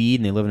lot of weed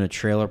and they live in a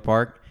trailer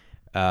park.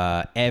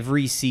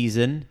 Every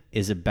season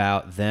is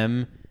about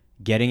them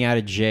getting out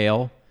of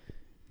jail,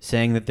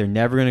 saying that they're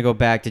never going to go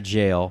back to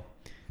jail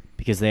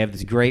because they have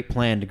this great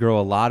plan to grow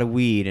a lot of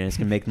weed and it's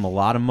going to make them a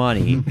lot of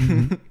money.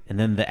 And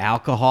then the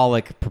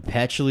alcoholic,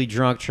 perpetually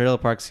drunk trailer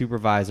park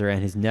supervisor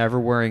and his never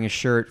wearing a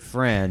shirt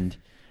friend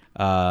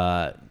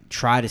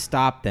try to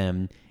stop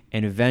them.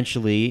 And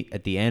eventually,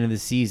 at the end of the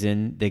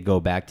season, they go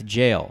back to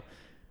jail.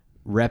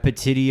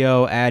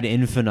 Repetitio ad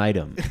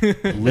infinitum.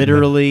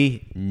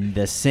 Literally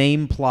the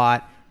same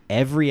plot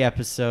every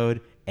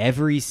episode,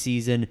 every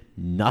season,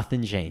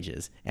 nothing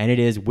changes. And it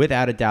is,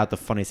 without a doubt, the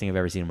funniest thing I've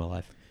ever seen in my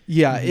life.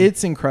 Yeah,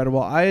 it's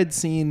incredible. I had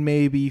seen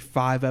maybe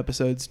 5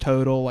 episodes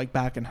total, like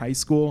back in high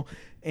school,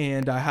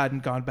 and I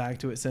hadn't gone back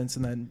to it since.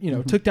 And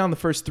then, took down the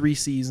first 3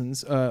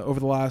 seasons over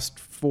the last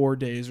 4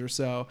 days or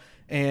so.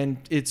 And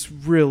it's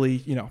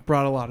really,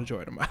 brought a lot of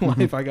joy to my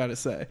life, I got to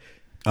say.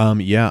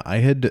 Yeah, I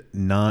had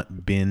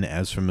not been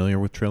as familiar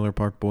with Trailer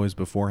Park Boys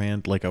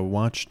beforehand. Like, I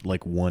watched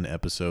like one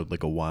episode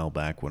like a while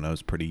back when I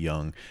was pretty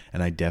young,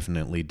 and I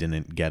definitely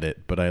didn't get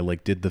it. But I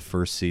like did the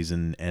first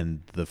season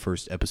and the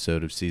first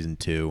episode of season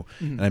 2,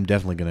 and I'm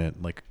definitely gonna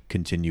like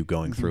continue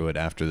going through it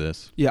after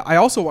this. Yeah, I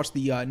also watched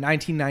the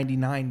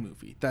 1999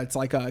 movie. That's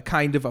like a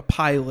kind of a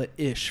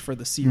pilot-ish for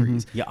the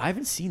series. Yeah, I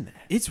haven't seen that.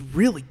 It's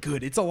really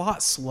good. It's a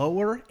lot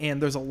slower, and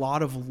there's a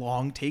lot of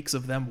long takes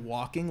of them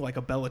walking, like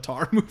a Belle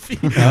Tarr movie.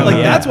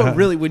 That's what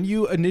really, when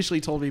you initially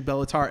told me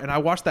Belle Tarr, and I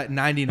watched that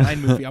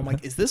 99 movie, I'm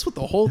like, is this what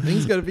the whole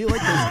thing's going to be like?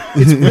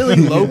 It's really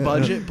low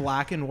budget,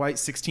 black and white,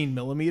 16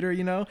 millimeter,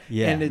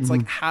 Yeah. And it's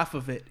like half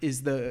of it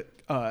is the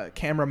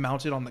camera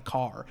mounted on the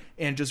car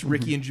and just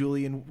Ricky and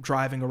Julian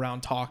driving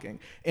around talking.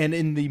 And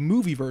in the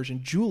movie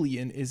version,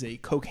 Julian is a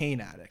cocaine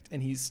addict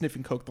and he's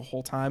sniffing coke the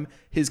whole time.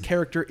 His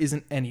character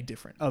isn't any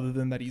different other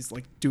than that he's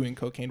like doing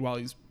cocaine while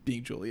he's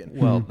being Julian.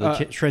 Well,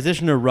 the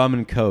transition to rum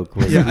and coke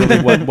was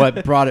really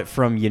what brought it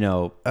from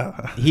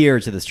here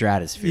to the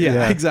stratosphere.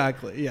 Yeah,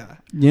 exactly. Yeah.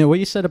 What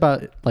you said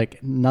about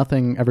like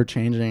nothing ever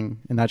changing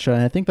in that show,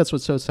 and I think that's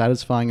what's so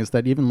satisfying is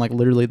that even like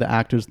literally the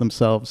actors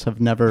themselves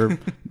have never.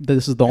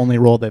 This is the only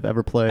role they've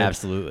ever played.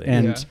 Absolutely.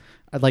 And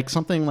like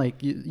something like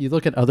you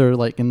look at other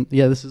like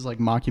this is like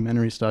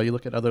mockumentary style. You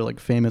look at other like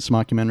famous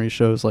mockumentary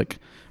shows like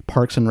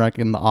Parks and Rec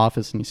and The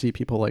Office, and you see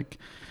people like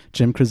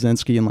Jim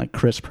Krasinski and like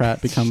Chris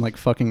Pratt become like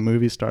fucking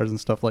movie stars and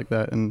stuff like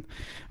that. And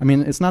I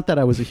mean, it's not that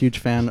I was a huge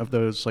fan of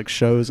those like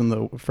shows in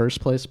the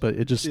first place, but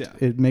it just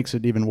it makes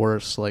it even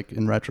worse like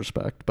in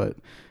retrospect. But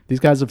these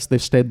guys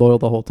they've stayed loyal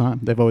the whole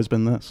time. They've always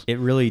been this. It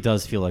really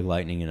does feel like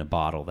lightning in a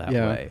bottle that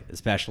way,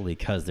 especially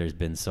because there's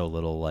been so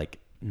little like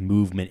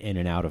movement in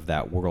and out of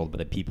that world, but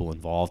the people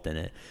involved in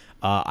it.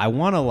 I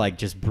want to like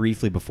just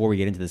briefly before we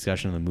get into the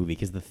discussion of the movie,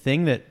 because the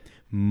thing that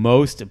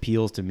most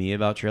appeals to me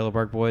about Trailer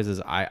Park Boys is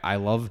I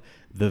love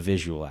the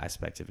visual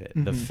aspect of it.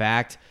 The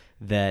fact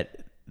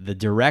that the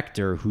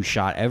director who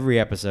shot every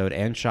episode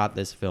and shot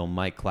this film,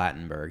 Mike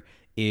Clattenburg,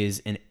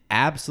 is an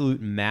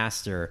absolute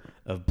master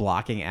of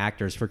blocking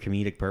actors for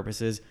comedic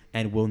purposes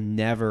and will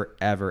never,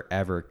 ever,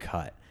 ever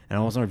cut. And I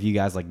almost wonder if you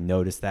guys like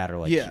noticed that or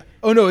like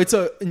Oh no, it's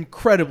a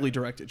incredibly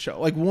directed show.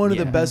 Like one of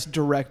the best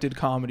directed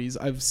comedies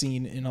I've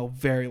seen in a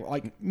very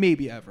like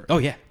maybe ever. Oh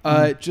yeah.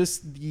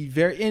 Just the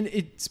and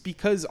it's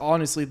because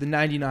honestly the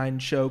 99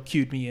 show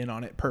cued me in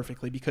on it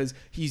perfectly because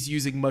he's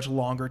using much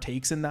longer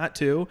takes in that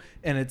too,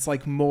 and it's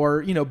like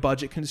more,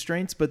 budget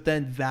constraints, but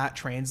then that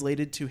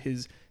translated to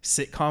his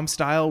sitcom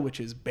style, which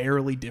is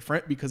barely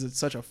different because it's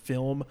such a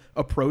film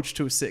approach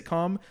to a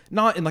sitcom,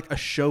 not in like a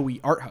showy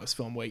art house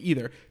film way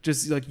either,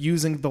 just like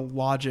using the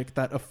logic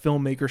that a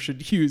filmmaker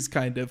should use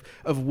kind of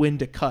when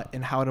to cut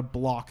and how to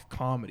block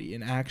comedy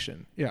and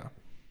action.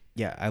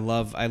 Yeah, I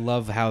love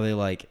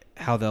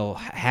how they'll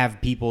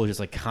have people just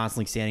like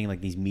constantly standing in like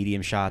these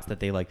medium shots that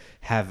they like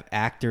have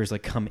actors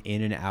like come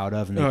in and out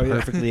of, and they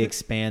perfectly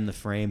expand the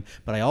frame.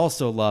 But I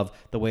also love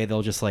the way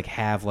they'll just like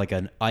have like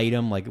an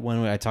item, like when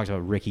I talked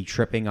about Ricky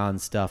tripping on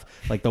stuff,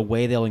 like the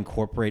way they'll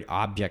incorporate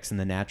objects in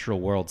the natural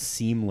world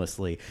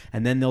seamlessly,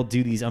 and then they'll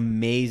do these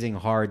amazing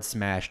hard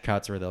smash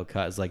cuts where they'll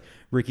cut. It's like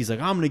Ricky's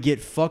like, I'm gonna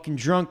get fucking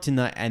drunk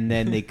tonight, and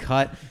then they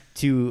cut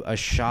to a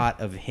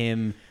shot of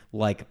him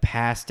like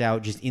passed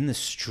out just in the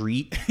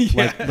street,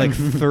 like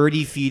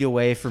 30 feet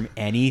away from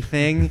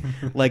anything,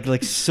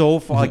 like so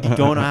far, like you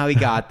don't know how he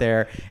got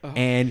there,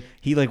 and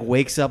he like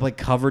wakes up like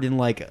covered in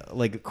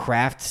like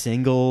Kraft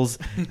singles,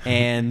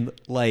 and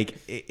like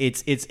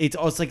it's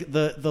like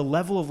the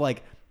level of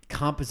like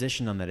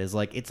composition on that is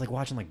like it's like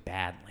watching like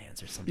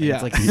Badlands or something.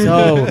 It's like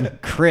so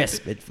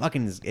crisp.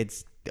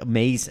 It's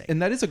amazing.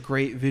 And that is a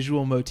great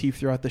visual motif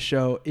throughout the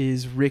show,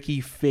 is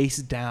Ricky face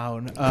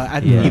down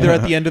either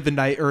at the end of the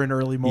night or an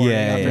early morning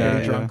after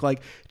getting drunk,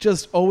 like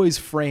just always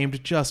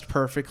framed just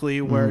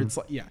perfectly where it's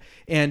like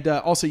and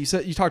also you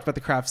talked about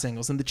the Kraft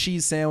singles, and the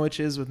cheese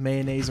sandwiches with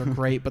mayonnaise are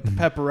great, but the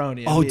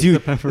pepperoni,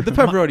 the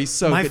pepperoni's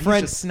so good. He's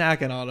just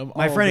snacking on them.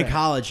 My friend in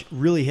college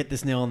really hit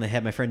this nail on the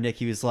head. My friend Nick,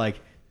 he was like,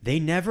 they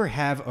never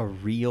have a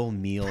real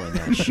meal in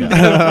that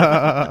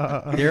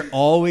show. They're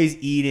always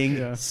eating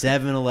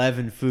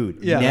 7-Eleven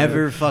food.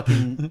 Never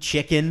fucking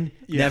chicken.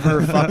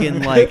 Never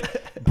fucking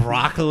like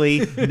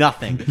broccoli.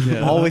 Nothing.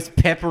 Always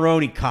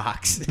pepperoni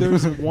cocks.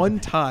 There's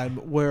one time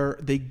where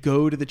they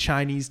go to the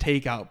Chinese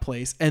takeout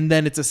place and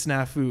then it's a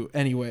snafu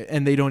anyway,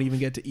 and they don't even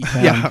get to eat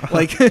that.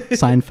 Like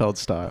Seinfeld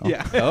style.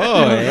 Yeah.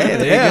 Oh, hey,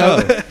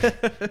 there you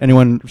go.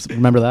 Anyone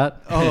remember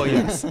that? Oh,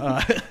 yes.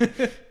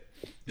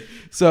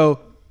 So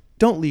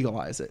don't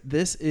legalize it.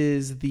 This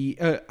is the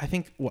I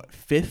think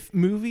fifth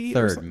movie?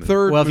 Third.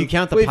 Well, if you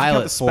count the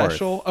pilot,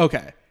 special.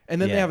 Okay. And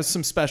then they have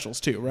some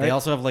specials too, right? They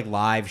also have like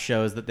live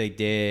shows that they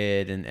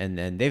did,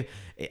 and they've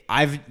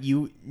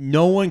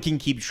no one can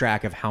keep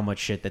track of how much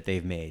shit that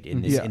they've made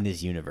in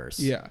this universe.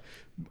 Yeah.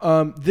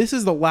 This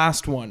is the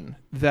last one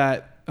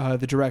that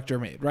the director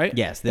made, right?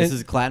 Yes, this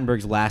is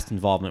Clattenburg's last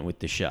involvement with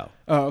the show.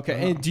 Oh,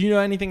 okay. And do you know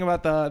anything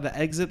about the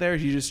exit there?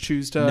 Did you just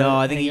choose to? No,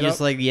 I think he just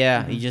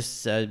he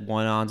just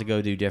went on to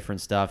go do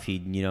different stuff. He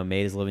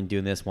made his living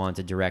doing this, wanted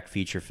to direct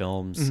feature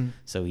films,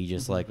 so he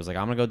just was like,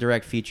 I'm gonna go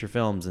direct feature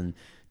films, and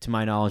to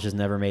my knowledge has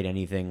never made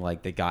anything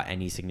like that got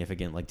any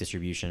significant like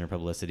distribution or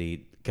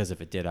publicity, because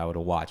if it did I would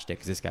have watched it,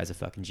 because this guy's a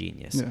fucking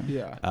genius.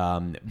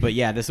 But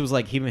yeah, this was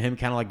like him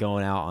kind of like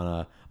going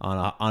out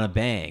on a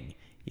bang.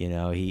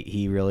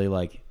 He really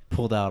like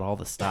pulled out all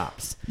the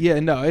stops. Yeah,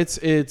 no,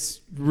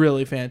 it's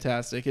really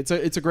fantastic. It's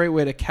a great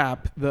way to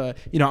cap the,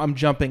 I'm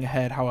jumping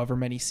ahead however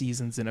many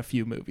seasons in a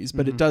few movies,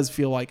 but it does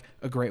feel like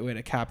a great way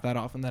to cap that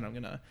off, and then I'm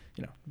gonna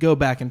go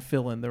back and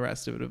fill in the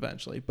rest of it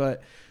eventually.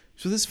 But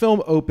So this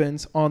film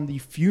opens on the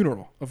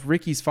funeral of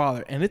Ricky's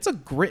father, and it's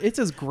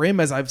as grim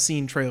as I've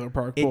seen Trailer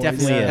Park Boys It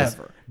definitely is.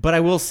 ever. But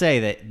I will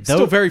say that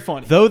Still very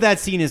funny. Though that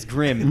scene is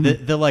grim,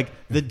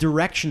 the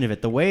direction of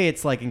it, the way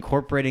it's like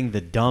incorporating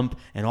the dump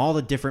and all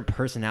the different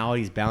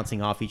personalities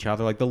bouncing off each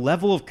other, like the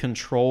level of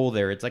control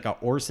there, it's like a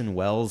Orson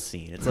Welles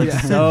scene. It's like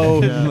it's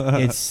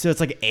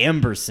like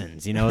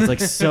Ambersons, you know, it's like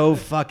so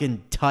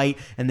fucking tight,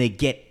 and they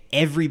get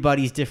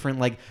everybody's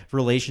different like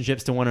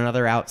relationships to one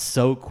another out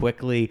so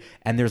quickly,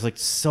 and there's like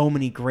so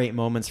many great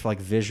moments for like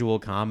visual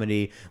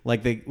comedy.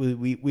 Like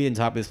we didn't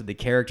talk about this, but the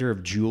character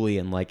of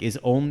Julian, like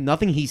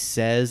nothing he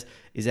says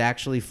is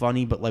actually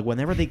funny, but like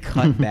whenever they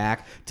cut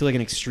back to like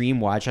an extreme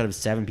wide shot of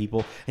 7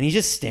 people, and he's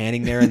just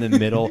standing there in the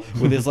middle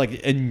with his like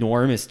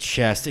enormous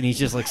chest, and he's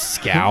just like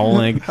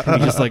scowling, and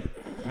he's just like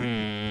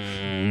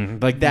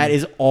like that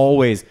is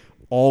always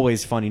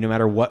funny no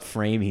matter what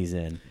frame he's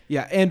in.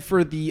 Yeah, and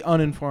for the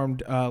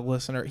uninformed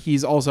listener,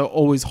 he's also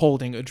always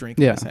holding a drink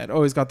in his hand.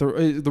 Always got the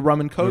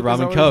rum and coke. The rum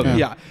and coke.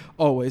 Yeah,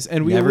 always.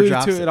 And we Never alluded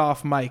drops to it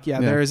off mic.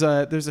 Yeah, there's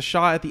a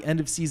shot at the end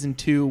of season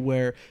 2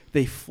 where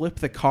they flip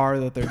the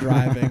car that they're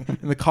driving,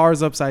 and the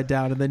car's upside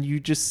down, and then you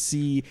just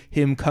see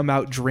him come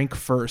out drink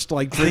first,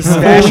 like drink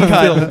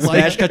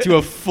Smash cut to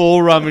a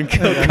full rum and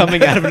coke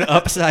coming out of an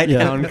upside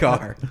down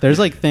car. There's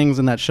like things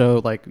in that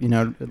show, like, you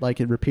know,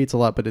 like it repeats a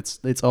lot, but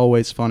it's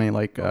always funny.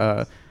 Like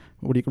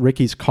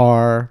Ricky's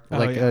car,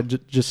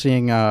 just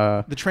seeing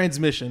the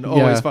transmission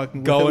always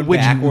fucking going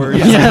backwards.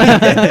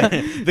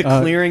 The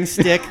clearing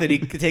stick that he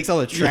takes all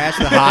the trash,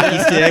 the hockey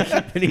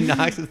stick, and he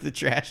knocks the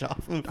trash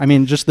off of. I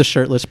mean, just the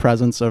shirtless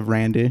presence of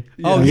Randy.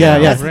 Oh yeah,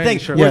 that's the thing.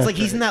 Where it's like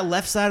he's in that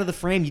left side of the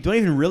frame. You don't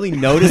even really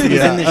notice that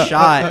he's in the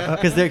shot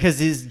because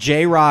his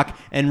J-Rock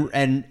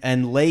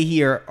and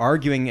Leahy are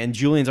arguing, and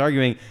Julian's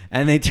arguing,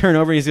 and they turn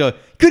over and he's going,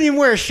 couldn't even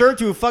wear a shirt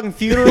to a fucking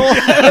funeral.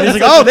 And he's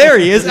like, oh, there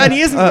he is, and he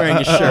isn't wearing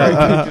a shirt.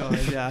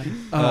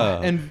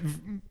 And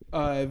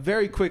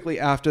very quickly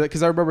after that,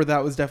 because I remember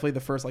that was definitely the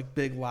first like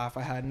big laugh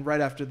I had, and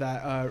right after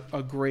that,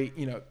 a great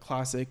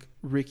classic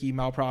Ricky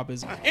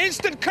malpropism.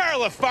 Instant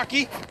Carla,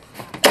 fucky.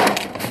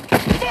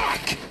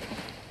 Fuck!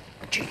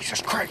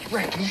 Jesus Christ,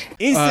 Ricky.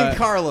 Instant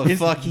Carla,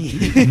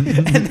 fucky.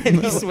 And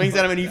then he swings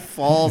at him and he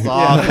falls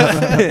off.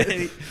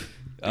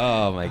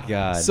 Oh my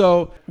God.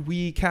 So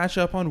we catch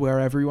up on where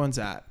everyone's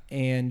at,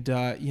 and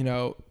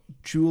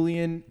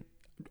Julian,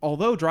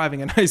 although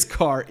driving a nice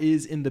car,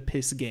 is in the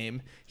piss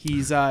game.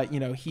 He's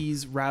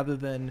he's rather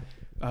than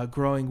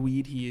growing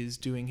weed, he is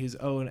doing his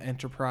own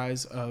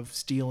enterprise of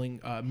stealing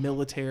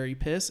military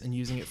piss and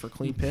using it for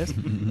clean piss.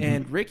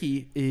 And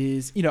Ricky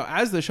is,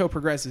 as the show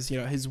progresses,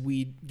 his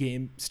weed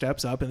game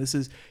steps up, and this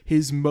is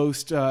his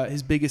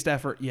biggest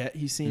effort yet.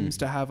 He seems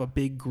to have a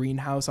big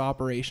greenhouse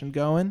operation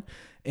going,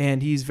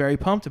 and he's very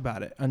pumped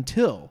about it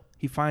until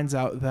he finds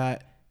out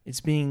that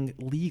it's being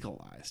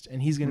legalized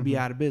and he's going to be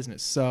out of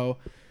business. So,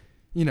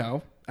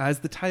 as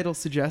the title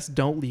suggests,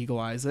 don't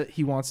legalize it.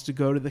 He wants to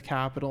go to the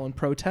Capitol and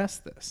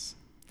protest this.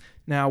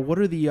 Now, what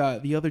are the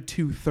other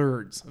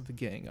 2/3 of the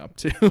gang up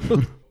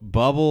to?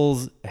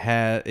 Bubbles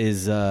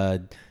is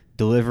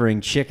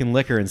delivering chicken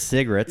liquor and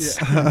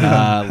cigarettes,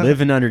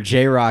 living under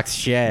J-Rock's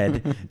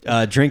shed,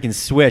 drinking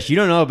Swish. You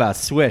don't know about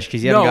Swish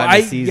because you haven't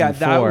gotten to season 4.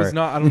 That was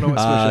not. I don't know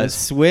what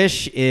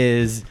Swish is.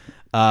 Swish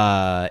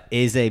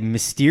is a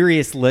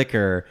mysterious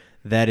liquor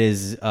that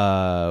is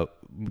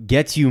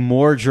gets you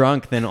more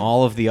drunk than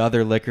all of the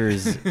other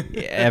liquors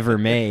ever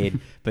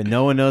made, but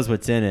no one knows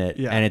what's in it,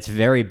 and it's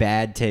very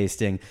bad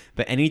tasting.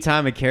 But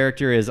anytime a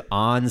character is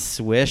on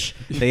Swish,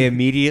 they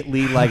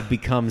immediately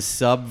become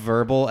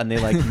subverbal and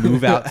they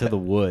move out to the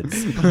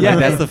woods.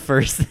 That's the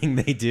first thing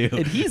they do.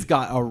 And he's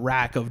got a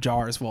rack of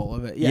jars full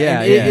of it.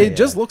 It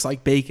just looks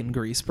like bacon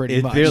grease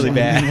pretty much. It's really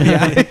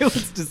bad. It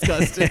was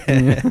disgusting.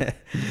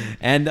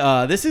 And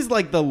this is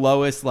the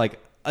lowest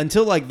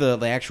until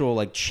the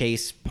actual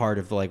chase part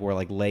of where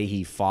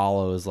Leahy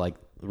follows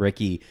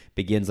Ricky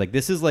begins.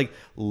 This is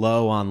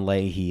low on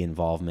Leahy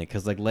involvement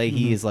because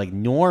Leahy is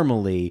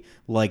normally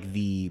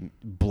the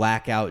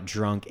blackout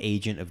drunk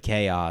agent of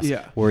chaos,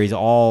 where he's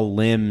all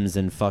limbs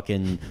and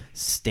fucking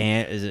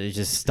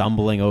just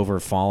stumbling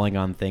over, falling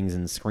on things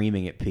and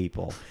screaming at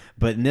people.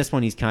 But in this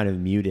one he's kind of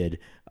muted,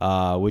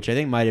 which I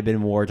think might have been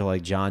more to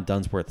John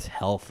Dunsworth's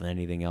health than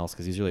anything else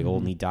because he's really old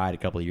and he died a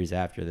couple of years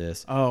after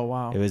this. Oh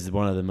wow. It was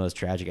one of the most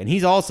tragic. And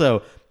he's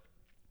also,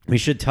 we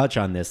should touch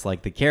on this, the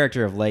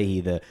character of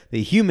Leahy,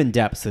 the human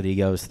depths that he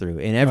goes through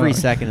in every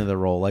second of the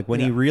role. When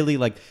he really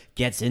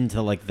gets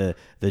into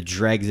the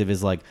dregs of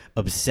his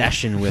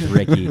obsession with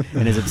Ricky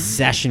and his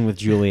obsession with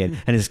Julian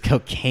and his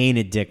cocaine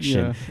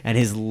addiction and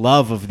his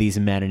love of these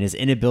men and his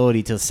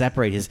inability to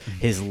separate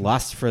his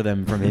lust for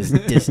them from his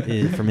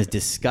from his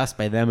disgust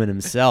by them and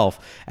himself.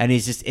 And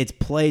it's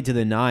played to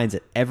the nines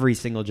at every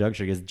single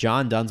juncture because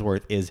John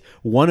Dunsworth is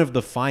one of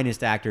the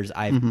finest actors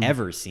I've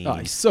ever seen. Oh,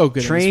 he's so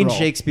good. Trained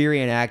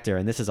Shakespearean actor,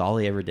 and this is all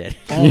he ever did.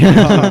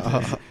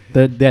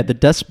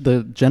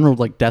 The general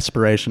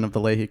desperation of the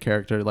Leahy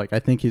character, I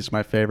think he's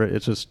my favorite.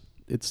 It's just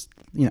it's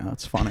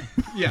it's funny.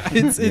 Yeah,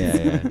 it's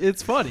Yeah.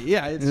 it's funny.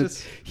 Yeah, it's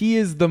just he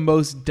is the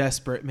most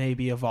desperate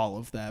maybe of all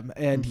of them,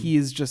 and he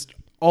is just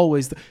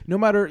always no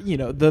matter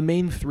the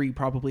main three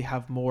probably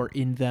have more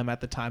in them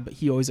at the time, but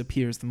he always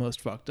appears the most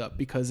fucked up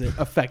because it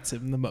affects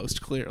him the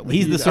most clearly.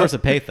 He's the source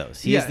of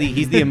pathos. He's Yeah.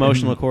 he's the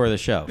emotional core of the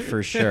show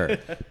for sure.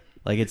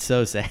 Like, it's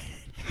so sad.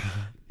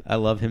 I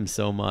love him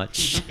so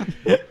much.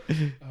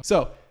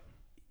 So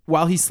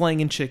while he's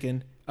slanging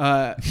chicken,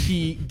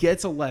 he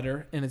gets a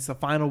letter, and it's the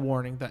final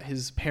warning that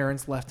his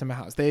parents left him a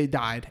house. They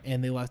died,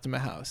 and they left him a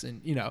house.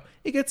 And,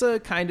 it gets a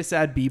kind of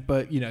sad beat,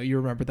 but, you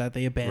remember that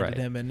they abandoned Right.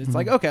 him. And it's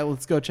like, okay,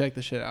 let's go check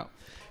the shit out.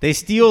 They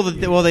steal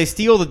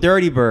the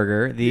Dirty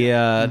Burger,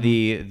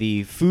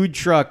 the food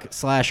truck /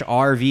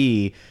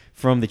 RV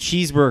from the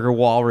cheeseburger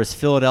walrus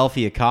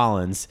Philadelphia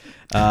Collins,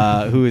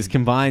 who is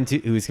confined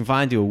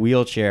to a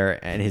wheelchair,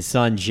 and his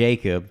son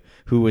Jacob,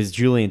 who was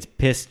Julian's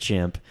piss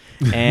chimp,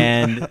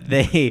 and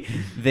they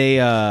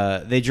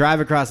drive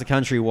across the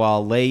country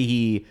while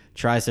Leahy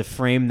tries to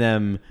frame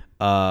them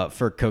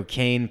for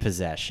cocaine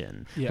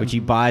possession, which he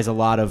buys a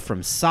lot of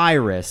from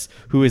Cyrus,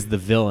 who is the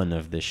villain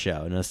of this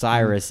show. Now,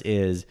 Cyrus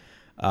is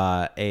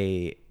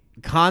a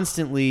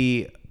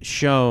constantly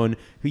shown.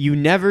 You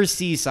never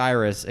see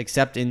Cyrus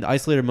except in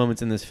isolated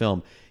moments in this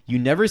film. You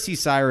never see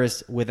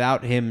Cyrus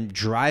without him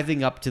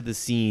driving up to the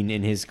scene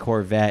in his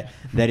Corvette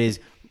that is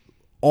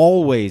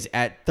always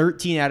at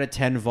 13 out of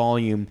 10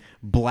 volume,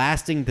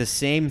 blasting the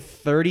same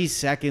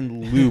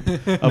 30-second loop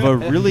of a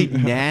really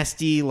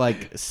nasty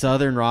like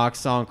southern rock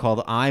song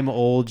called "I'm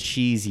Old,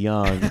 She's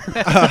Young."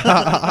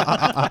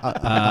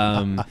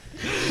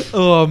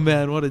 Oh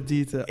man, what a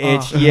detail!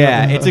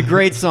 It's a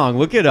great song.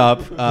 Look it up.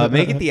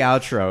 Make it the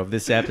outro of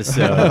this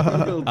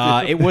episode.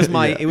 It was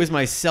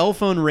my cell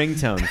phone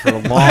ringtone for a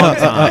long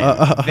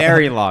time,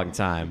 very long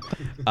time.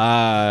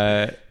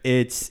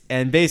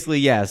 And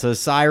basically, so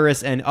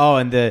Cyrus and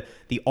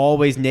the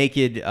always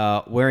naked,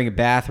 wearing a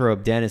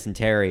bathrobe Dennis and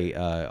Terry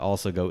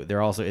also go.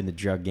 They're also in the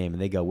drug game,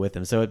 and they go with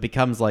him. So it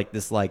becomes like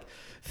this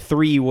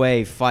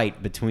three-way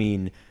fight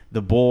between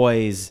the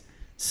boys,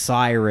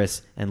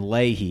 Cyrus, and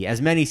Leahy,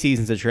 as many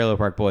seasons of Trailer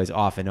Park Boys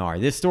often are.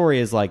 This story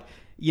is like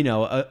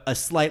a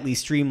slightly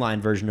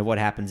streamlined version of what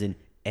happens in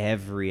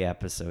every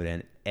episode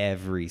and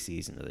every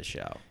season of the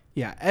show.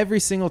 Yeah, every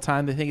single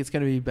time they think it's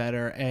going to be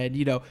better, and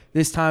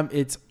this time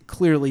it's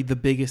clearly the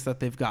biggest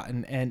that they've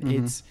gotten, and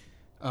it's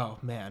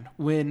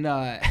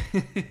when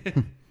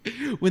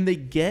when they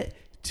get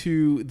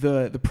to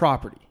the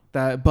property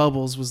that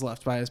Bubbles was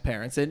left by his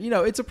parents, and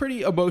it's a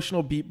pretty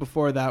emotional beat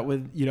before that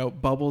with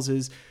Bubbles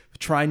is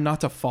trying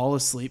not to fall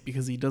asleep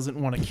because he doesn't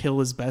want to kill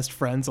his best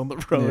friends on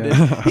the road.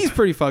 Yeah. And he's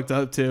pretty fucked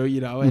up too,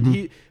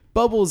 and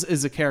Bubbles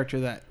is a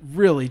character that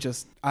really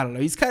just, I don't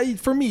know. He's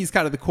for me, he's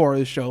kind of the core of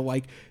the show.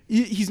 Like,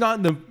 he's not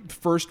in the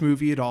first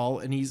movie at all,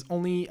 and he's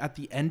only at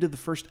the end of the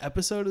first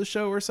episode of the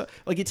show or so.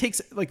 Like, it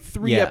takes like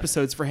 3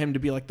 episodes for him to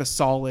be like the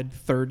solid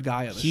third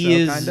guy of the show. He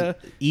is kinda.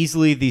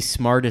 Easily the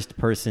smartest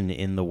person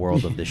in the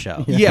world of the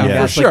show. Yeah,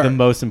 That's for sure. like the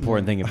most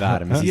important thing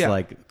about him. Is he's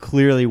like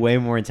clearly way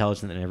more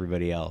intelligent than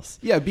everybody else.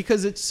 Yeah,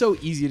 because it's so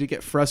easy to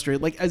get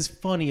frustrated. Like, as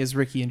funny as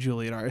Ricky and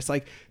Juliet are, it's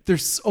like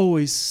there's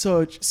always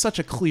such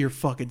a clear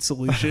fucking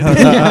solution.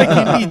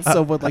 Like, you need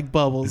someone like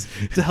Bubbles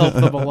to help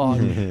them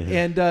along.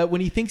 And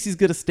when he thinks he's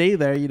gonna stay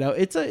there,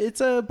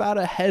 it's about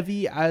a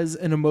heavy as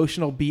an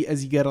emotional beat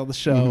as you get on the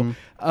show.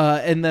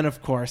 And then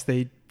of course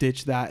they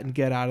ditch that and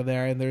get out of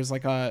there. And there's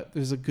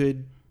a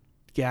good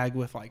gag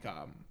with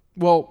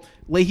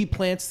Leahy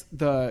plants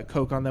the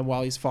coke on them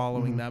while he's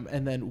following them,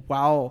 and then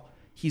while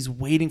he's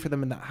waiting for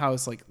them in that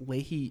house, like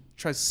Leahy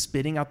tries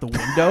spitting out the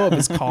window of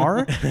his car,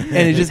 and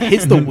it just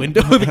hits the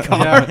window of the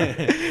car.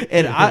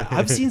 And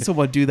I've seen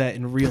someone do that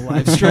in real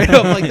life, straight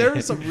up. Like, there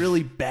are some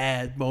really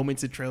bad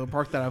moments in Trailer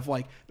Park that I've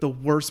the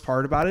worst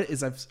part about it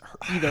is I've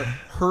either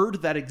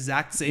heard that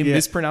exact same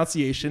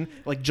mispronunciation,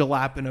 like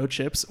jalapeno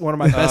chips. One of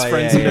my best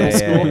friends in middle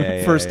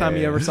school, first time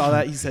he ever saw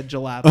that, he said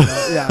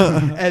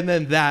jalapeno. And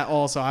then that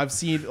also, I've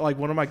seen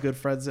one of my good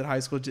friends in high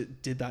school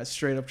did that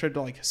straight up, tried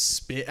to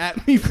spit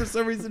at me for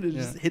some reason and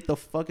just hit the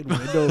fucking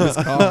window of his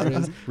car. It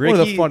was one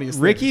of the funniest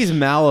Ricky's things.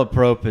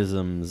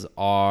 malapropisms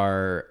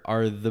are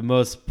the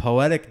most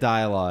poetic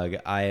dialogue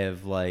I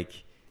have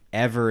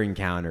ever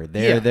encountered.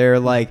 They're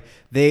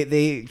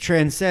they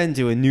transcend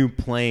to a new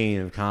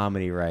plane of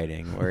comedy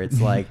writing where it's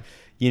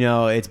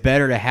it's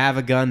better to have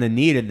a gun than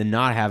need it than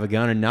not have a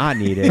gun and not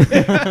need it.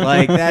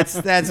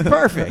 That's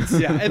perfect.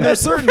 Yeah, and there's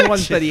certain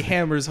ones that he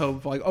hammers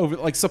home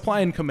over,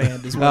 Supply and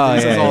Command is one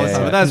he says all the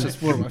time. And that's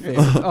just one of my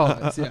favorites.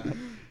 Always,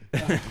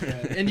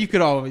 and you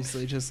could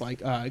obviously just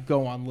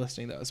go on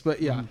listing those, but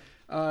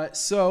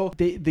so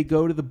they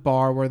go to the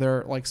bar where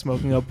they're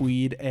smoking up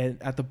weed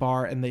and at the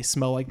bar, and they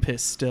smell like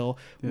piss still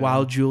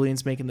while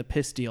Julian's making the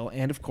piss deal.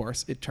 And of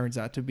course it turns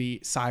out to be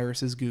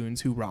Cyrus's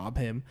goons who rob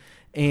him.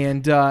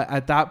 And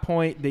at that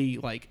point they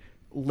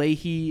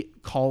Leahy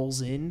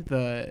calls in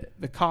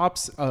the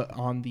cops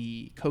on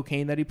the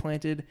cocaine that he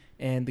planted,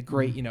 and the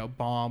great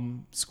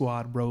bomb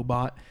squad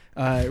robot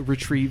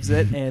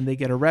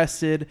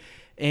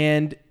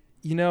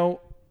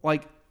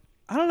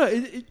I don't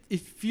know. It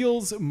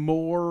feels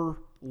more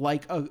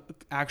like a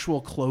actual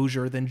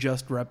closure than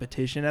just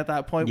repetition at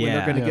that point when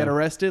they're going to get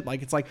arrested.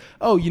 Like, it's like,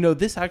 oh,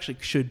 this actually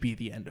should be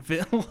the end of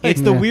it. Like,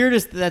 it's the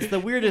weirdest. That's the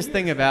weirdest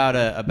thing about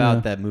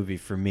that movie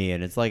for me,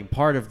 and it's like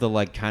part of the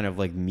like kind of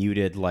like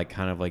muted, like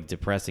kind of like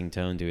depressing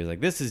tone to it. Is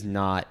like, this is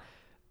not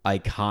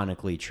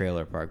iconically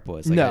Trailer Park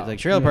Boys. Like, like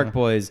Trailer Park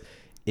Boys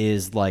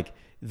is like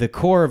the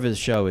core of his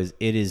show is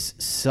it is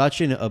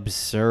such an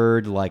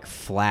absurd like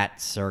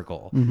flat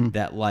circle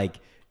that like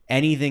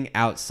anything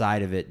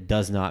outside of it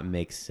does not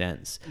make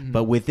sense.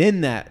 But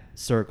within that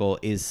circle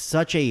is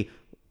such a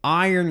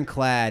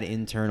ironclad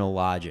internal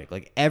logic.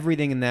 Like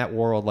everything in that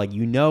world, like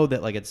that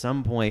like at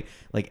some point,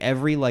 like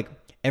every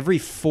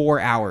 4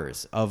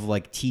 hours of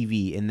like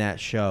TV in that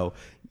show,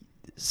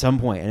 some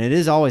point, and it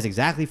is always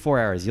exactly 4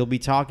 hours, you'll be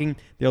talking,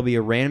 there'll be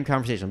a random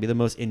conversation, it'll be the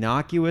most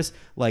innocuous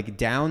like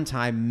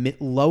downtime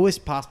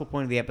lowest possible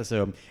point of the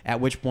episode, at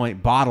which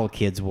point bottle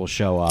kids will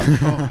show up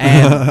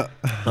and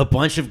a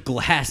bunch of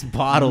glass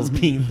bottles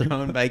being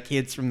thrown by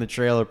kids from the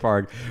trailer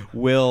park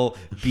will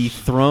be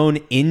thrown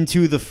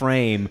into the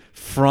frame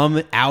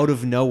from out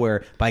of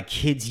nowhere by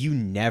kids you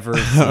never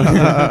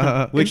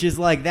see. Which is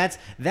like that's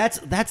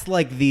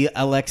like the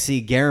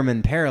Alexei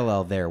German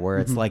parallel there, where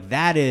it's like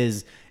that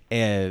is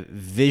a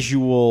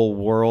visual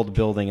world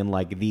building and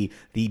like the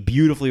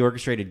beautifully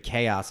orchestrated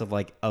chaos of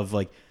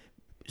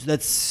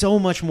that's so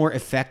much more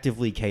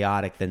effectively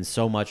chaotic than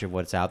so much of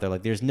what's out there.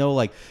 Like there's no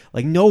like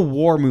no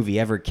war movie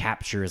ever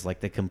captures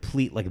like the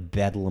complete like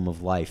bedlam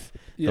of life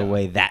the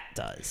way that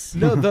does.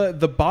 No,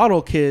 the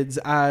bottle kids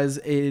as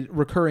a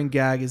recurring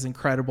gag is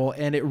incredible,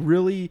 and it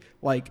really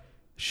like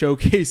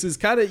showcases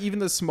kind of even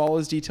the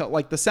smallest detail,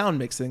 like the sound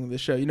mixing of the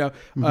show.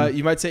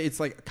 You might say it's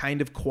like kind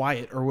of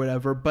quiet or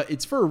whatever, but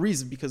it's for a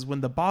reason, because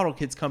when the bottle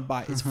kids come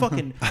by, it's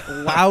fucking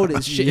loud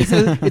as shit.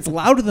 It's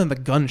louder than the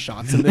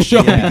gunshots in the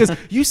show because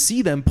you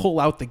see them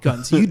pull out the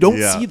guns. You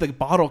don't see the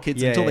bottle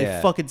kids until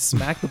they fucking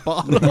smack the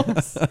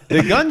bottles.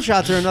 The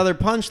gunshots are another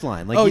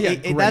punchline.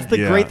 Like, that's the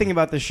great thing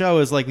about the show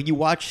is like when you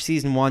watch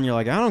season 1, you're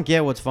like, I don't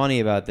get what's funny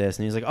about this,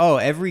 and he's like, oh,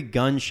 every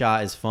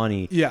gunshot is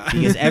funny.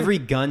 Because every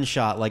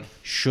gunshot like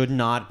should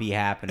not be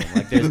happening.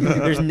 Like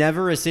there's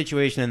never a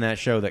situation in that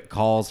show that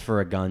calls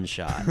for a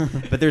gunshot,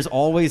 but there's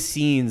always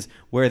scenes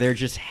where they're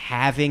just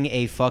having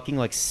a fucking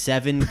like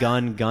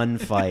 7-gun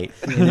gunfight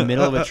in the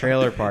middle of a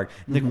trailer park.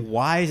 Like,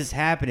 why is this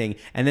happening?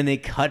 And then they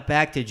cut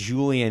back to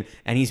Julian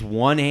and he's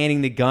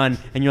one-handing the gun,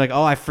 and you're like,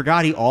 oh, I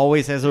forgot he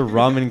always has a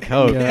rum and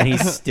coke, and he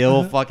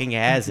still fucking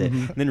has it.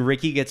 And then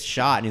Ricky gets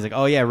shot, and he's like,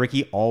 oh yeah,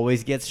 Ricky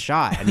always gets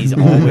shot, and he's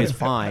always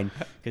fine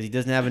because he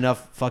doesn't have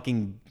enough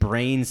fucking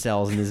brain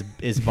cells in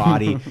his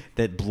body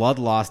that blood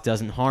loss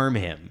doesn't harm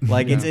him.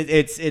 Like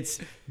it's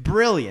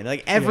brilliant.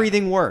 Like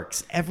everything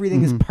works.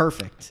 Everything is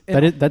perfect.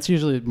 That's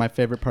usually my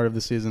favorite part of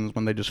the season is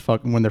when they just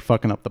when they're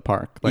fucking up the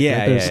park. Like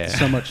there's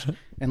so much,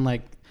 and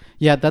like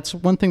that's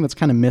one thing that's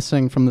kind of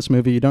missing from this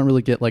movie. You don't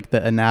really get like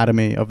the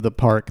anatomy of the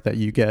park that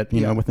you get, you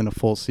know, within a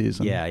full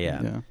season.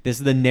 Yeah. This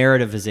is the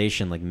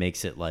narrativization like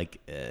makes it like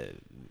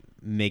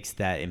makes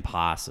that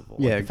impossible.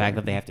 Like the fact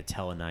that they have to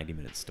tell a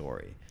 90-minute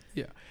story.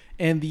 Yeah.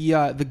 And the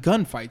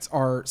gunfights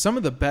are some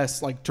of the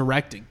best like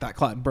directing that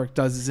Clattenburg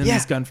does is in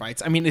these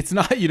gunfights. I mean, it's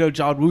not,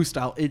 John Woo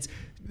style. It's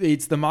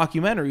the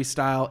mockumentary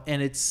style,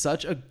 and it's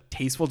such a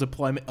tasteful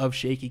deployment of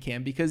shaky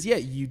cam because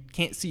you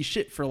can't see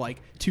shit for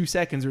like 2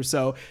 seconds or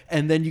so,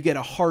 and then you get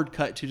a hard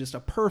cut to just a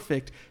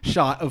perfect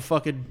shot of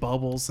fucking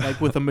Bubbles like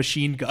with a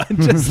machine gun.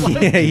 Just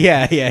like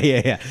yeah.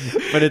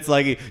 But it's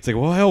like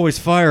well, I always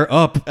fire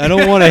up. I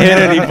don't want to hit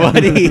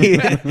anybody.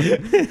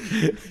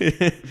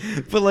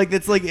 But like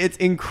it's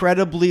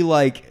incredibly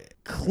like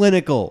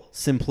clinical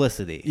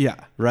simplicity.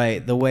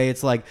 Right. The way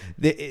it's like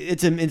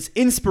it's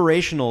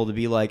inspirational to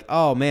be like,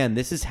 oh man,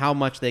 this is how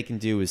much they can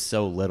do is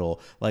so little.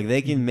 Like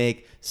they can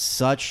make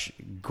such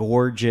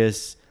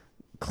gorgeous,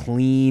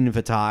 clean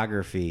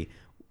photography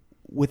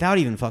without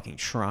even fucking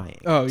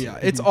trying. Oh yeah,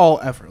 it's all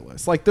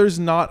effortless. Like there's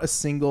not a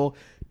single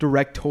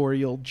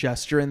directorial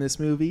gesture in this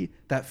movie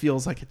that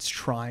feels like it's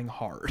trying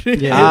hard. You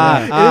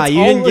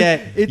didn't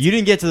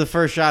get to the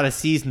first shot of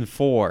season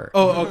 4.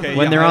 Oh, okay.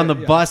 When they're on the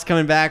bus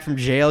coming back from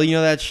jail, you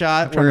know that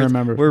shot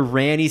remember where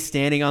Randy's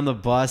standing on the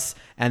bus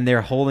and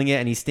they're holding it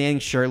and he's standing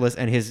shirtless,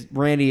 and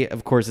Randy,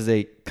 of course, is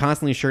a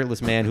constantly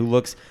shirtless man who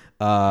looks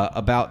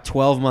about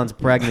 12 months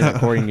pregnant,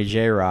 according to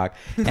J-Rock.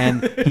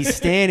 And he's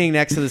standing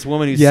next to this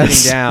woman who's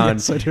sitting down.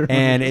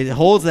 And it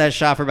holds that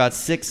shot for about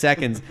 6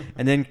 seconds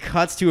and then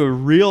cuts to a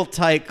real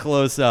tight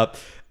close-up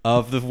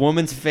of the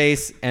woman's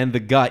face and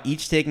the gut,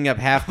 each taking up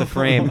half the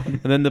frame.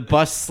 And then the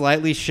bus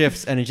slightly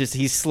shifts and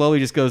he slowly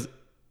just goes...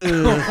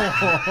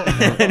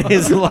 and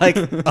his like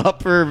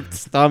upper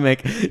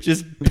stomach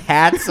just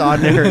pats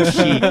onto her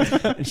cheek,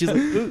 and she's like,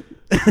 ooh.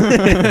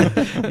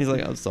 He's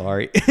like, I'm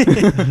sorry.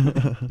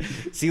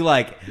 See,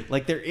 like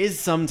there is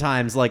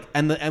sometimes like,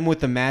 and with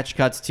the match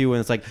cuts too,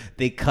 and it's like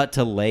they cut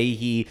to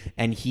Leahy,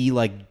 and he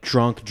like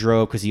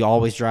drove because he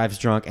always drives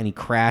drunk, and he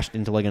crashed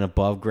into like an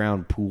above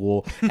ground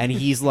pool, and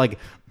he's like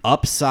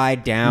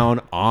upside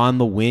down on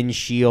the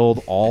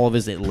windshield. All of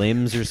his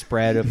limbs are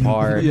spread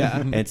apart.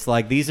 Yeah. It's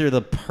like these are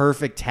the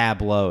perfect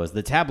tableaus.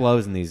 The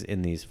tableaus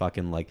in these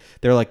fucking like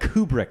they're like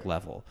Kubrick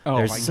level. Oh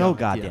they're my so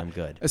God, goddamn yeah.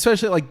 good.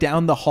 Especially like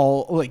down the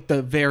hall, like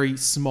the very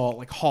small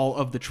like hall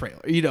of the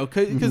trailer, you know,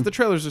 because the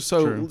trailers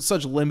are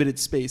such limited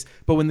space.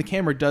 But when the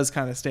camera does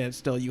kind of stand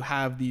still, you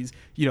have these,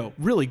 you know,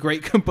 really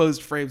great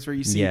composed frames where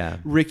you see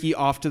Ricky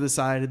off to the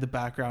side of the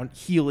background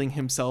healing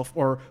himself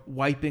or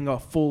wiping a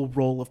full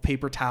roll of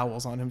paper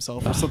towels on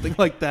himself or something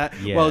like that,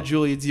 while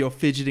Julian's, you know,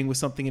 fidgeting with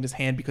something in his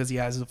hand because he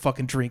has a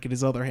fucking drink in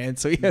his other hand,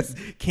 so he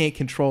can't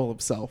control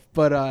himself.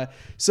 But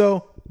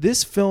so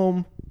this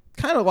film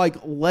kind of like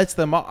lets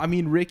them off. I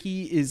mean,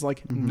 Ricky is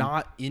like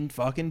not in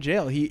fucking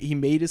jail. He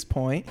made his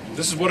point.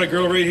 This is what I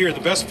grow right here. The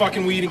best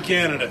fucking weed in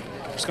Canada.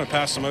 I'm just gonna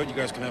pass some out. You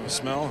guys can have a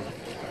smell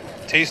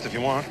and taste if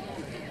you want.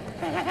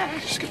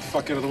 Just get the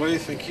fuck out of the way.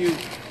 Thank you.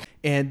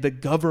 And the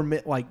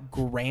government like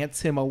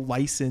grants him a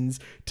license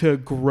to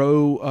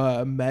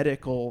grow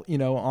medical, you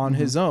know, on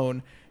his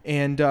own.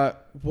 And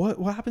what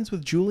happens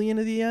with Julian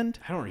at the end?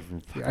 I don't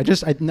even.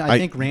 I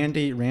think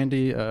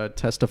Randy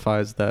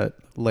testifies that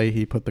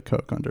Leahy put the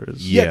coke under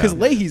his. Yeah, because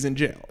Leahy's in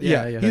jail.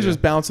 Yeah. He's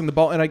just bouncing the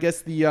ball, and I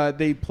guess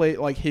they play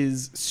like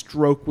his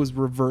stroke was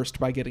reversed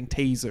by getting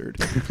tasered,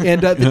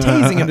 and the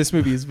tasing in this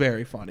movie is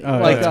very funny.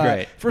 That's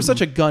great. For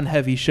such a gun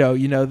heavy show.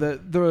 You know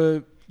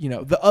the you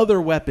know, the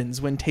other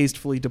weapons, when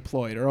tastefully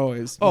deployed, are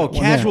always...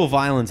 casual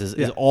violence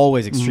is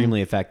always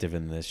extremely effective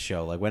in this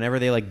show. Like, whenever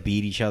they, like,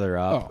 beat each other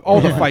up. All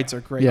the fights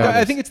are great. Yeah.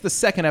 I think it's the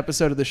second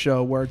episode of the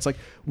show where it's, like,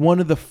 one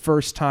of the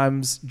first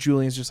times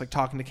Julian's just, like,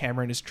 talking to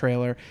camera in his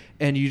trailer,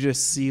 and you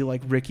just see,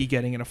 like, Ricky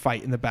getting in a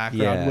fight in the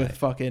background with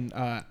fucking...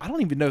 I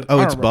don't even know... Oh,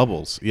 it's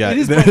Bubbles. Yeah. It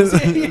is Bubbles.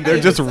 They're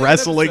just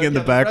wrestling in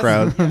the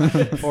background.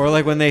 Or,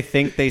 like, when they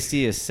think they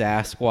see a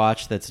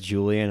Sasquatch that's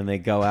Julian, and they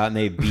go out and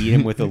they beat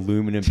him with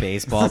aluminum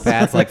baseball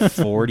bats, like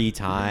 40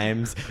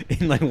 times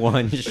in like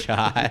one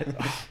shot.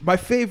 My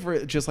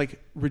favorite, just like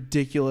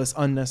ridiculous,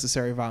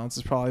 unnecessary violence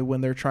is probably when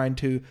they're trying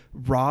to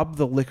rob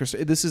the liquor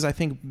store. This is, I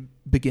think,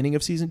 beginning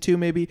of season 2,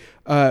 maybe.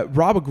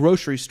 Rob a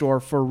grocery store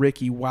for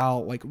Ricky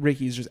while like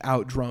Ricky's just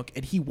out drunk,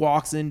 and he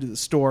walks into the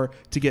store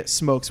to get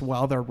smokes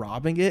while they're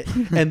robbing it,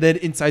 and then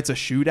incites a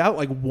shootout,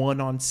 like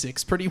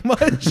 1-on-6, pretty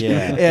much.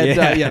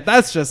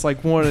 That's just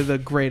like one of the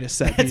greatest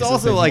set pieces. It's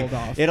also like pulled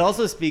off. it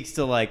also speaks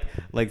to like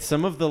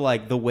some of the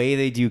like the way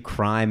they do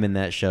crime in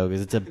that show,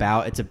 because it's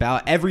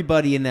about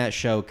everybody in that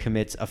show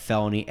commits a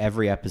felony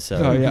every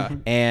episode. Oh yeah,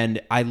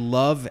 and I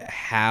love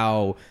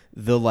how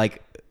the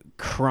like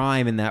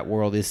crime in that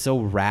world is so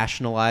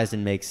rationalized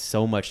and makes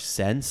so much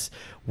sense,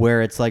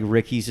 where it's like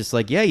Ricky's just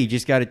like, yeah, you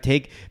just got to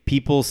take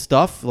people's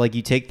stuff, like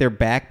you take their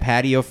back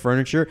patio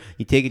furniture,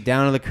 you take it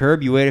down to the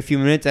curb, you wait a few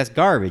minutes, that's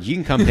garbage, you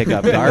can come pick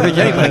up garbage,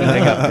 anybody can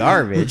pick up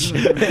garbage.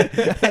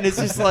 And it's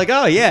just like,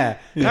 oh yeah,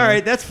 all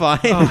right, that's fine.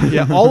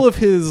 All of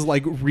his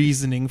like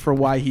reasoning for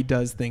why he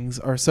does things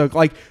are so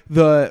like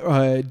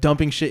the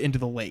dumping shit into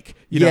the lake,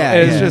 you know,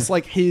 and it's just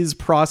like his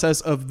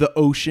process of the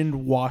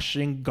ocean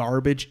washing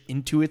garbage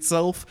into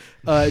itself,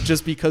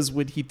 just because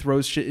when he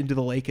throws shit into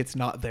the lake it's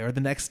not there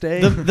the next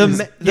day.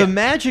 The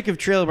magic of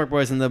Trailer Park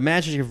Boys and the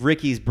magic of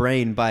Ricky's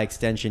brain by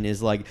extension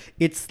is like,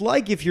 it's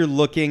like if you're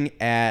looking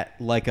at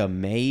like a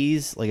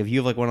maze, like if you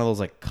have like one of those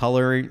like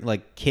coloring,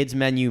 like kids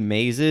menu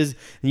mazes,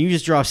 and you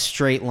just draw a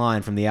straight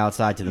line from the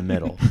outside to the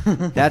middle.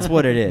 That's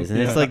what it is. And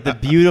it's like the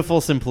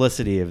beautiful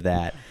simplicity of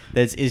that.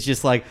 It's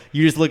just like,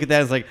 you just look at that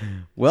and it's like,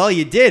 well,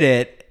 you did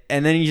it.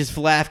 And then you just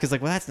laugh because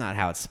like, well, that's not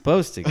how it's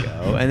supposed to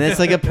go. And it's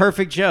like a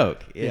perfect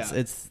joke.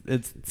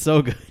 It's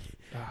so good.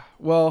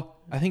 Well,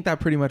 I think that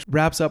pretty much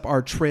wraps up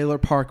our Trailer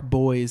Park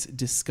Boys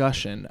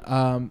discussion.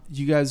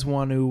 You guys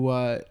want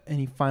to,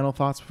 any final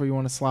thoughts before you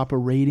want to slap a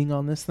rating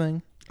on this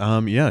thing?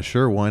 Yeah,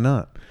 sure. Why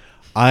not?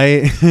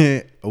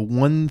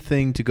 One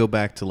thing to go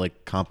back to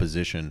like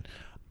composition,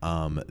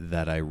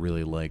 that I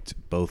really liked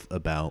both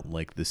about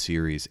like the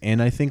series,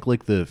 and I think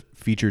like the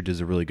feature does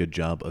a really good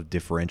job of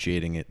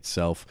differentiating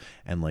itself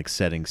and like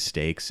setting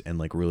stakes and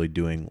like really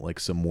doing like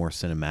some more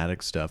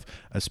cinematic stuff,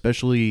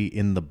 especially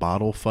in the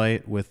bottle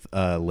fight with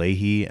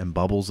Leahy and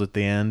Bubbles at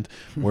the end,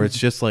 where it's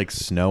just like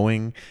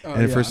snowing,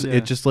 and at first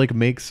it just like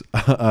makes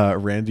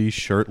Randy's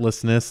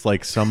shirtlessness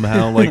like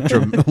somehow like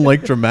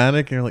like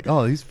dramatic, and you're like,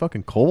 oh, he's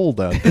fucking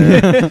cold out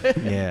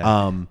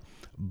there.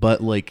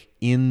 But like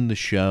in the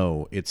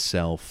show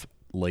itself,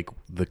 like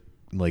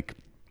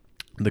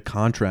the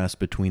contrast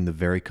between the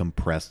very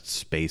compressed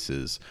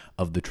spaces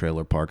of the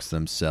trailer parks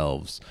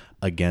themselves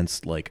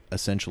against like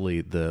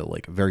essentially the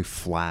like very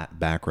flat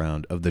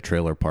background of the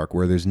trailer park,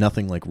 where there's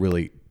nothing like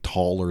really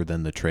taller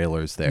than the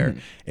trailers there.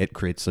 It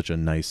creates such a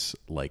nice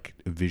like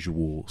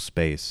visual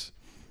space.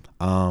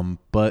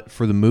 But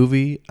for the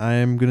movie,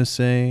 I'm gonna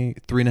say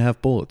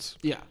 3.5 bullets.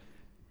 Yeah.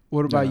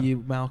 What about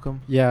you,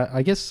 Malcolm? Yeah,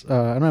 I guess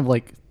I don't have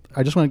like.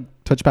 I just want to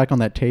touch back on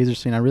that taser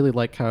scene. I really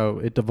like how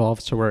it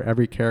devolves to where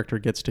every character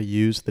gets to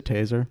use the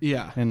taser.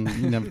 Yeah. And,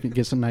 you know,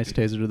 gets a nice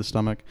taser to the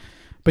stomach.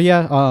 But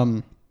yeah,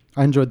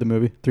 I enjoyed the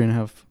movie.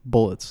 3.5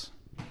 bullets.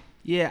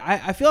 Yeah,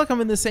 I feel like I'm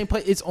in the same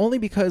place. It's only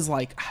because,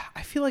 like,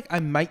 I feel like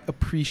I might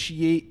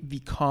appreciate the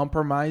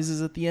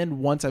compromises at the end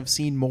once I've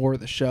seen more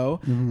of the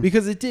show,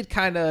 because it did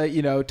kind of,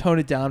 you know, tone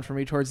it down for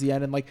me towards the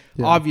end. And, like,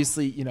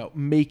 obviously, you know,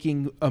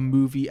 making a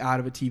movie out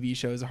of a TV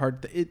show is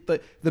hard.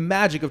 The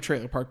magic of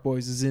Trailer Park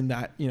Boys is in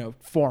that, you know,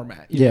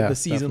 format, you know, the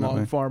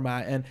season-long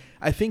format. And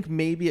I think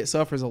maybe it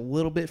suffers a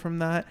little bit from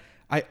that.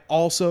 I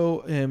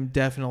also am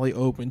definitely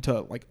open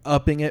to, like,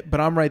 upping it, but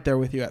I'm right there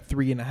with you at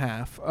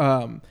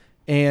 3.5.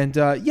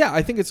 Yeah,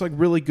 I think it's like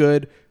really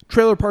good.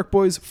 Trailer Park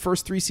Boys,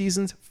 first 3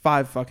 seasons,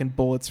 5 fucking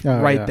bullets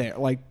there,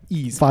 like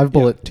easy. 5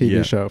 bullet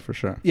TV show for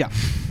sure. Yeah.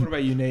 What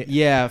about you, Nate?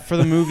 Yeah, for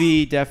the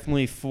movie,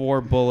 definitely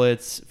 4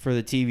 bullets. For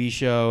the TV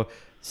show,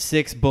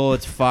 6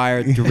 bullets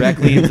fired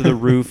directly into the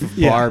roof of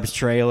Barb's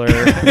trailer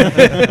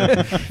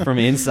from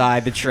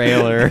inside the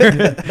trailer.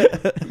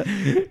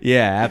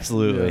 Yeah,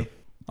 absolutely. Yeah.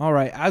 All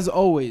right. As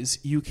always,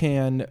 you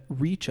can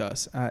reach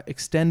us at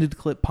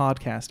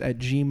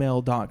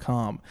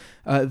extendedclippodcast@gmail.com.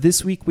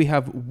 This week we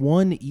have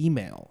one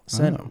email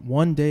sent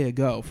 1 day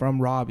ago from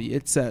Robbie.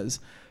 It says,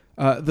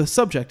 the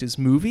subject is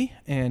movie,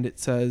 and it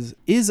says,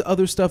 is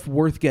other stuff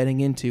worth getting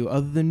into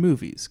other than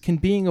movies? Can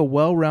being a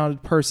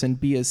well-rounded person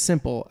be as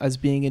simple as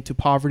being into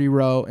Poverty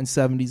Row and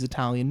 70s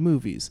Italian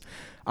movies?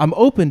 I'm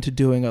open to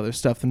doing other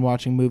stuff than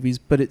watching movies,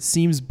 but it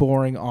seems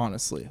boring,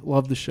 honestly.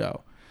 Love the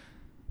show.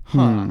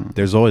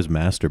 There's always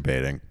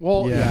masturbating.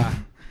 Well, yeah.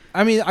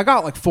 I mean, I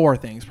got like 4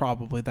 things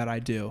probably that I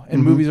do,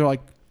 and movies are like,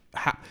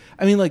 I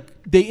mean, like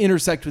they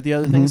intersect with the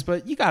other things,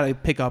 but you got to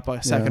pick up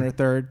a second or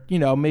third. You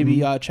know,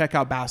 maybe check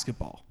out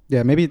basketball.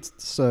 Yeah, maybe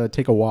it's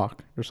take a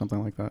walk or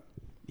something like that.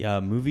 Yeah,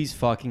 movies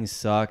fucking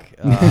suck.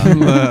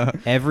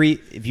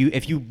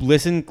 If you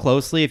listen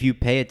closely, if you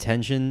pay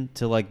attention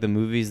to like the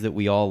movies that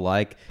we all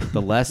like,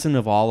 the lesson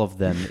of all of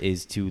them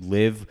is to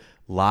live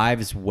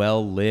lives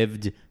well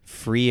lived,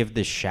 free of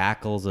the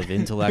shackles of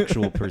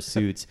intellectual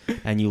pursuits,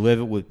 and you live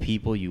it with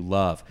people you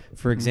love.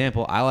 For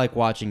example, I like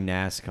watching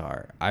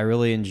NASCAR. I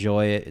really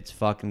enjoy it. It's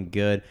fucking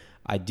good.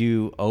 I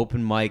do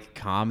open mic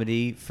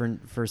comedy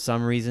for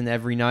some reason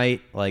every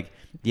night. Like,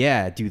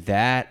 yeah, do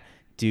that.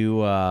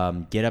 Do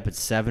get up at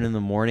 7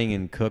 a.m.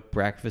 and cook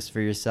breakfast for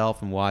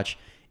yourself and watch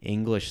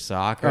English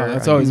soccer. Oh,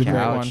 that's on always your a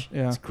great couch. one.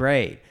 Yeah. It's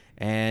great.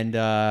 And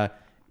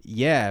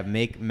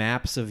make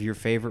maps of your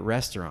favorite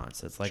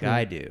restaurants. That's like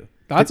I do.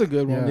 That's a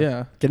good one.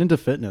 Yeah. Get into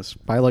fitness.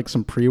 Buy like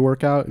some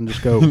pre-workout and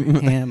just go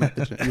ham at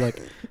the gym.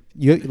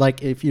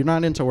 Like if you're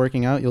not into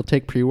working out, you'll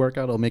take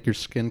pre-workout. It'll make your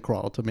skin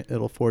crawl.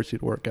 It'll force you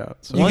to work out.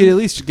 So You could at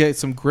least get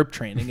some grip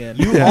training in.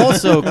 You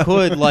also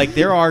could, like,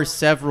 there are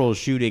several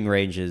shooting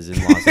ranges in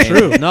Los Angeles.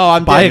 True. No,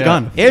 I'm Buy dead. a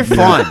gun. It's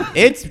fun.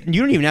 You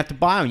don't even have to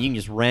buy them. You can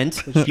just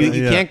rent.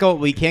 You can't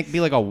go. You can't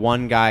be like a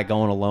one guy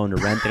going alone to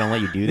rent. They don't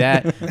let you do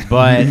that.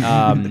 But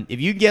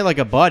if you get like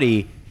a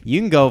buddy, you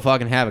can go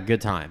fucking have a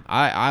good time.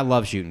 I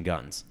love shooting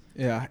guns.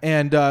 Yeah,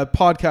 and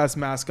podcast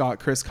mascot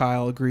Chris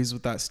Kyle agrees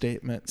with that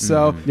statement.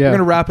 So we're going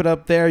to wrap it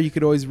up there. You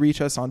could always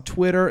reach us on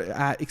Twitter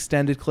at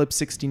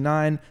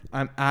ExtendedClip69.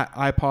 I'm at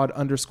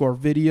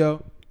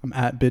iPod_video. I'm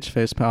at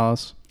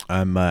BitchFacePalace.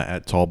 I'm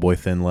at Tallboy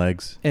Thin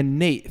Legs. And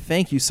Nate,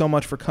 thank you so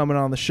much for coming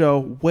on the show.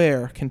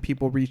 Where can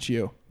people reach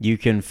you? You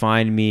can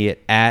find me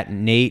at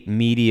Nate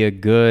Media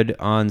Good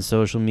on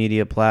social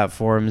media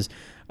platforms,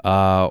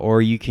 or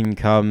you can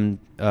come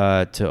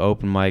to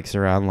open mics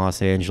around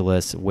Los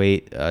Angeles,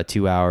 wait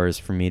 2 hours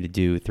for me to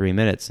do 3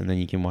 minutes, and then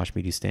you can watch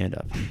me do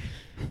stand-up.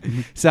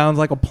 Sounds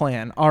like a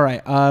plan. All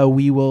right,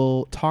 we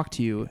will talk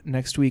to you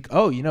next week.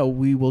 Oh,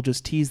 we will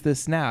just tease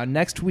this now.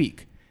 Next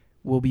week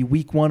will be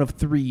week 1 of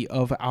 3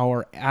 of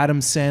our Adam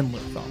Sandler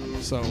film.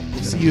 So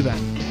we'll see you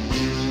then.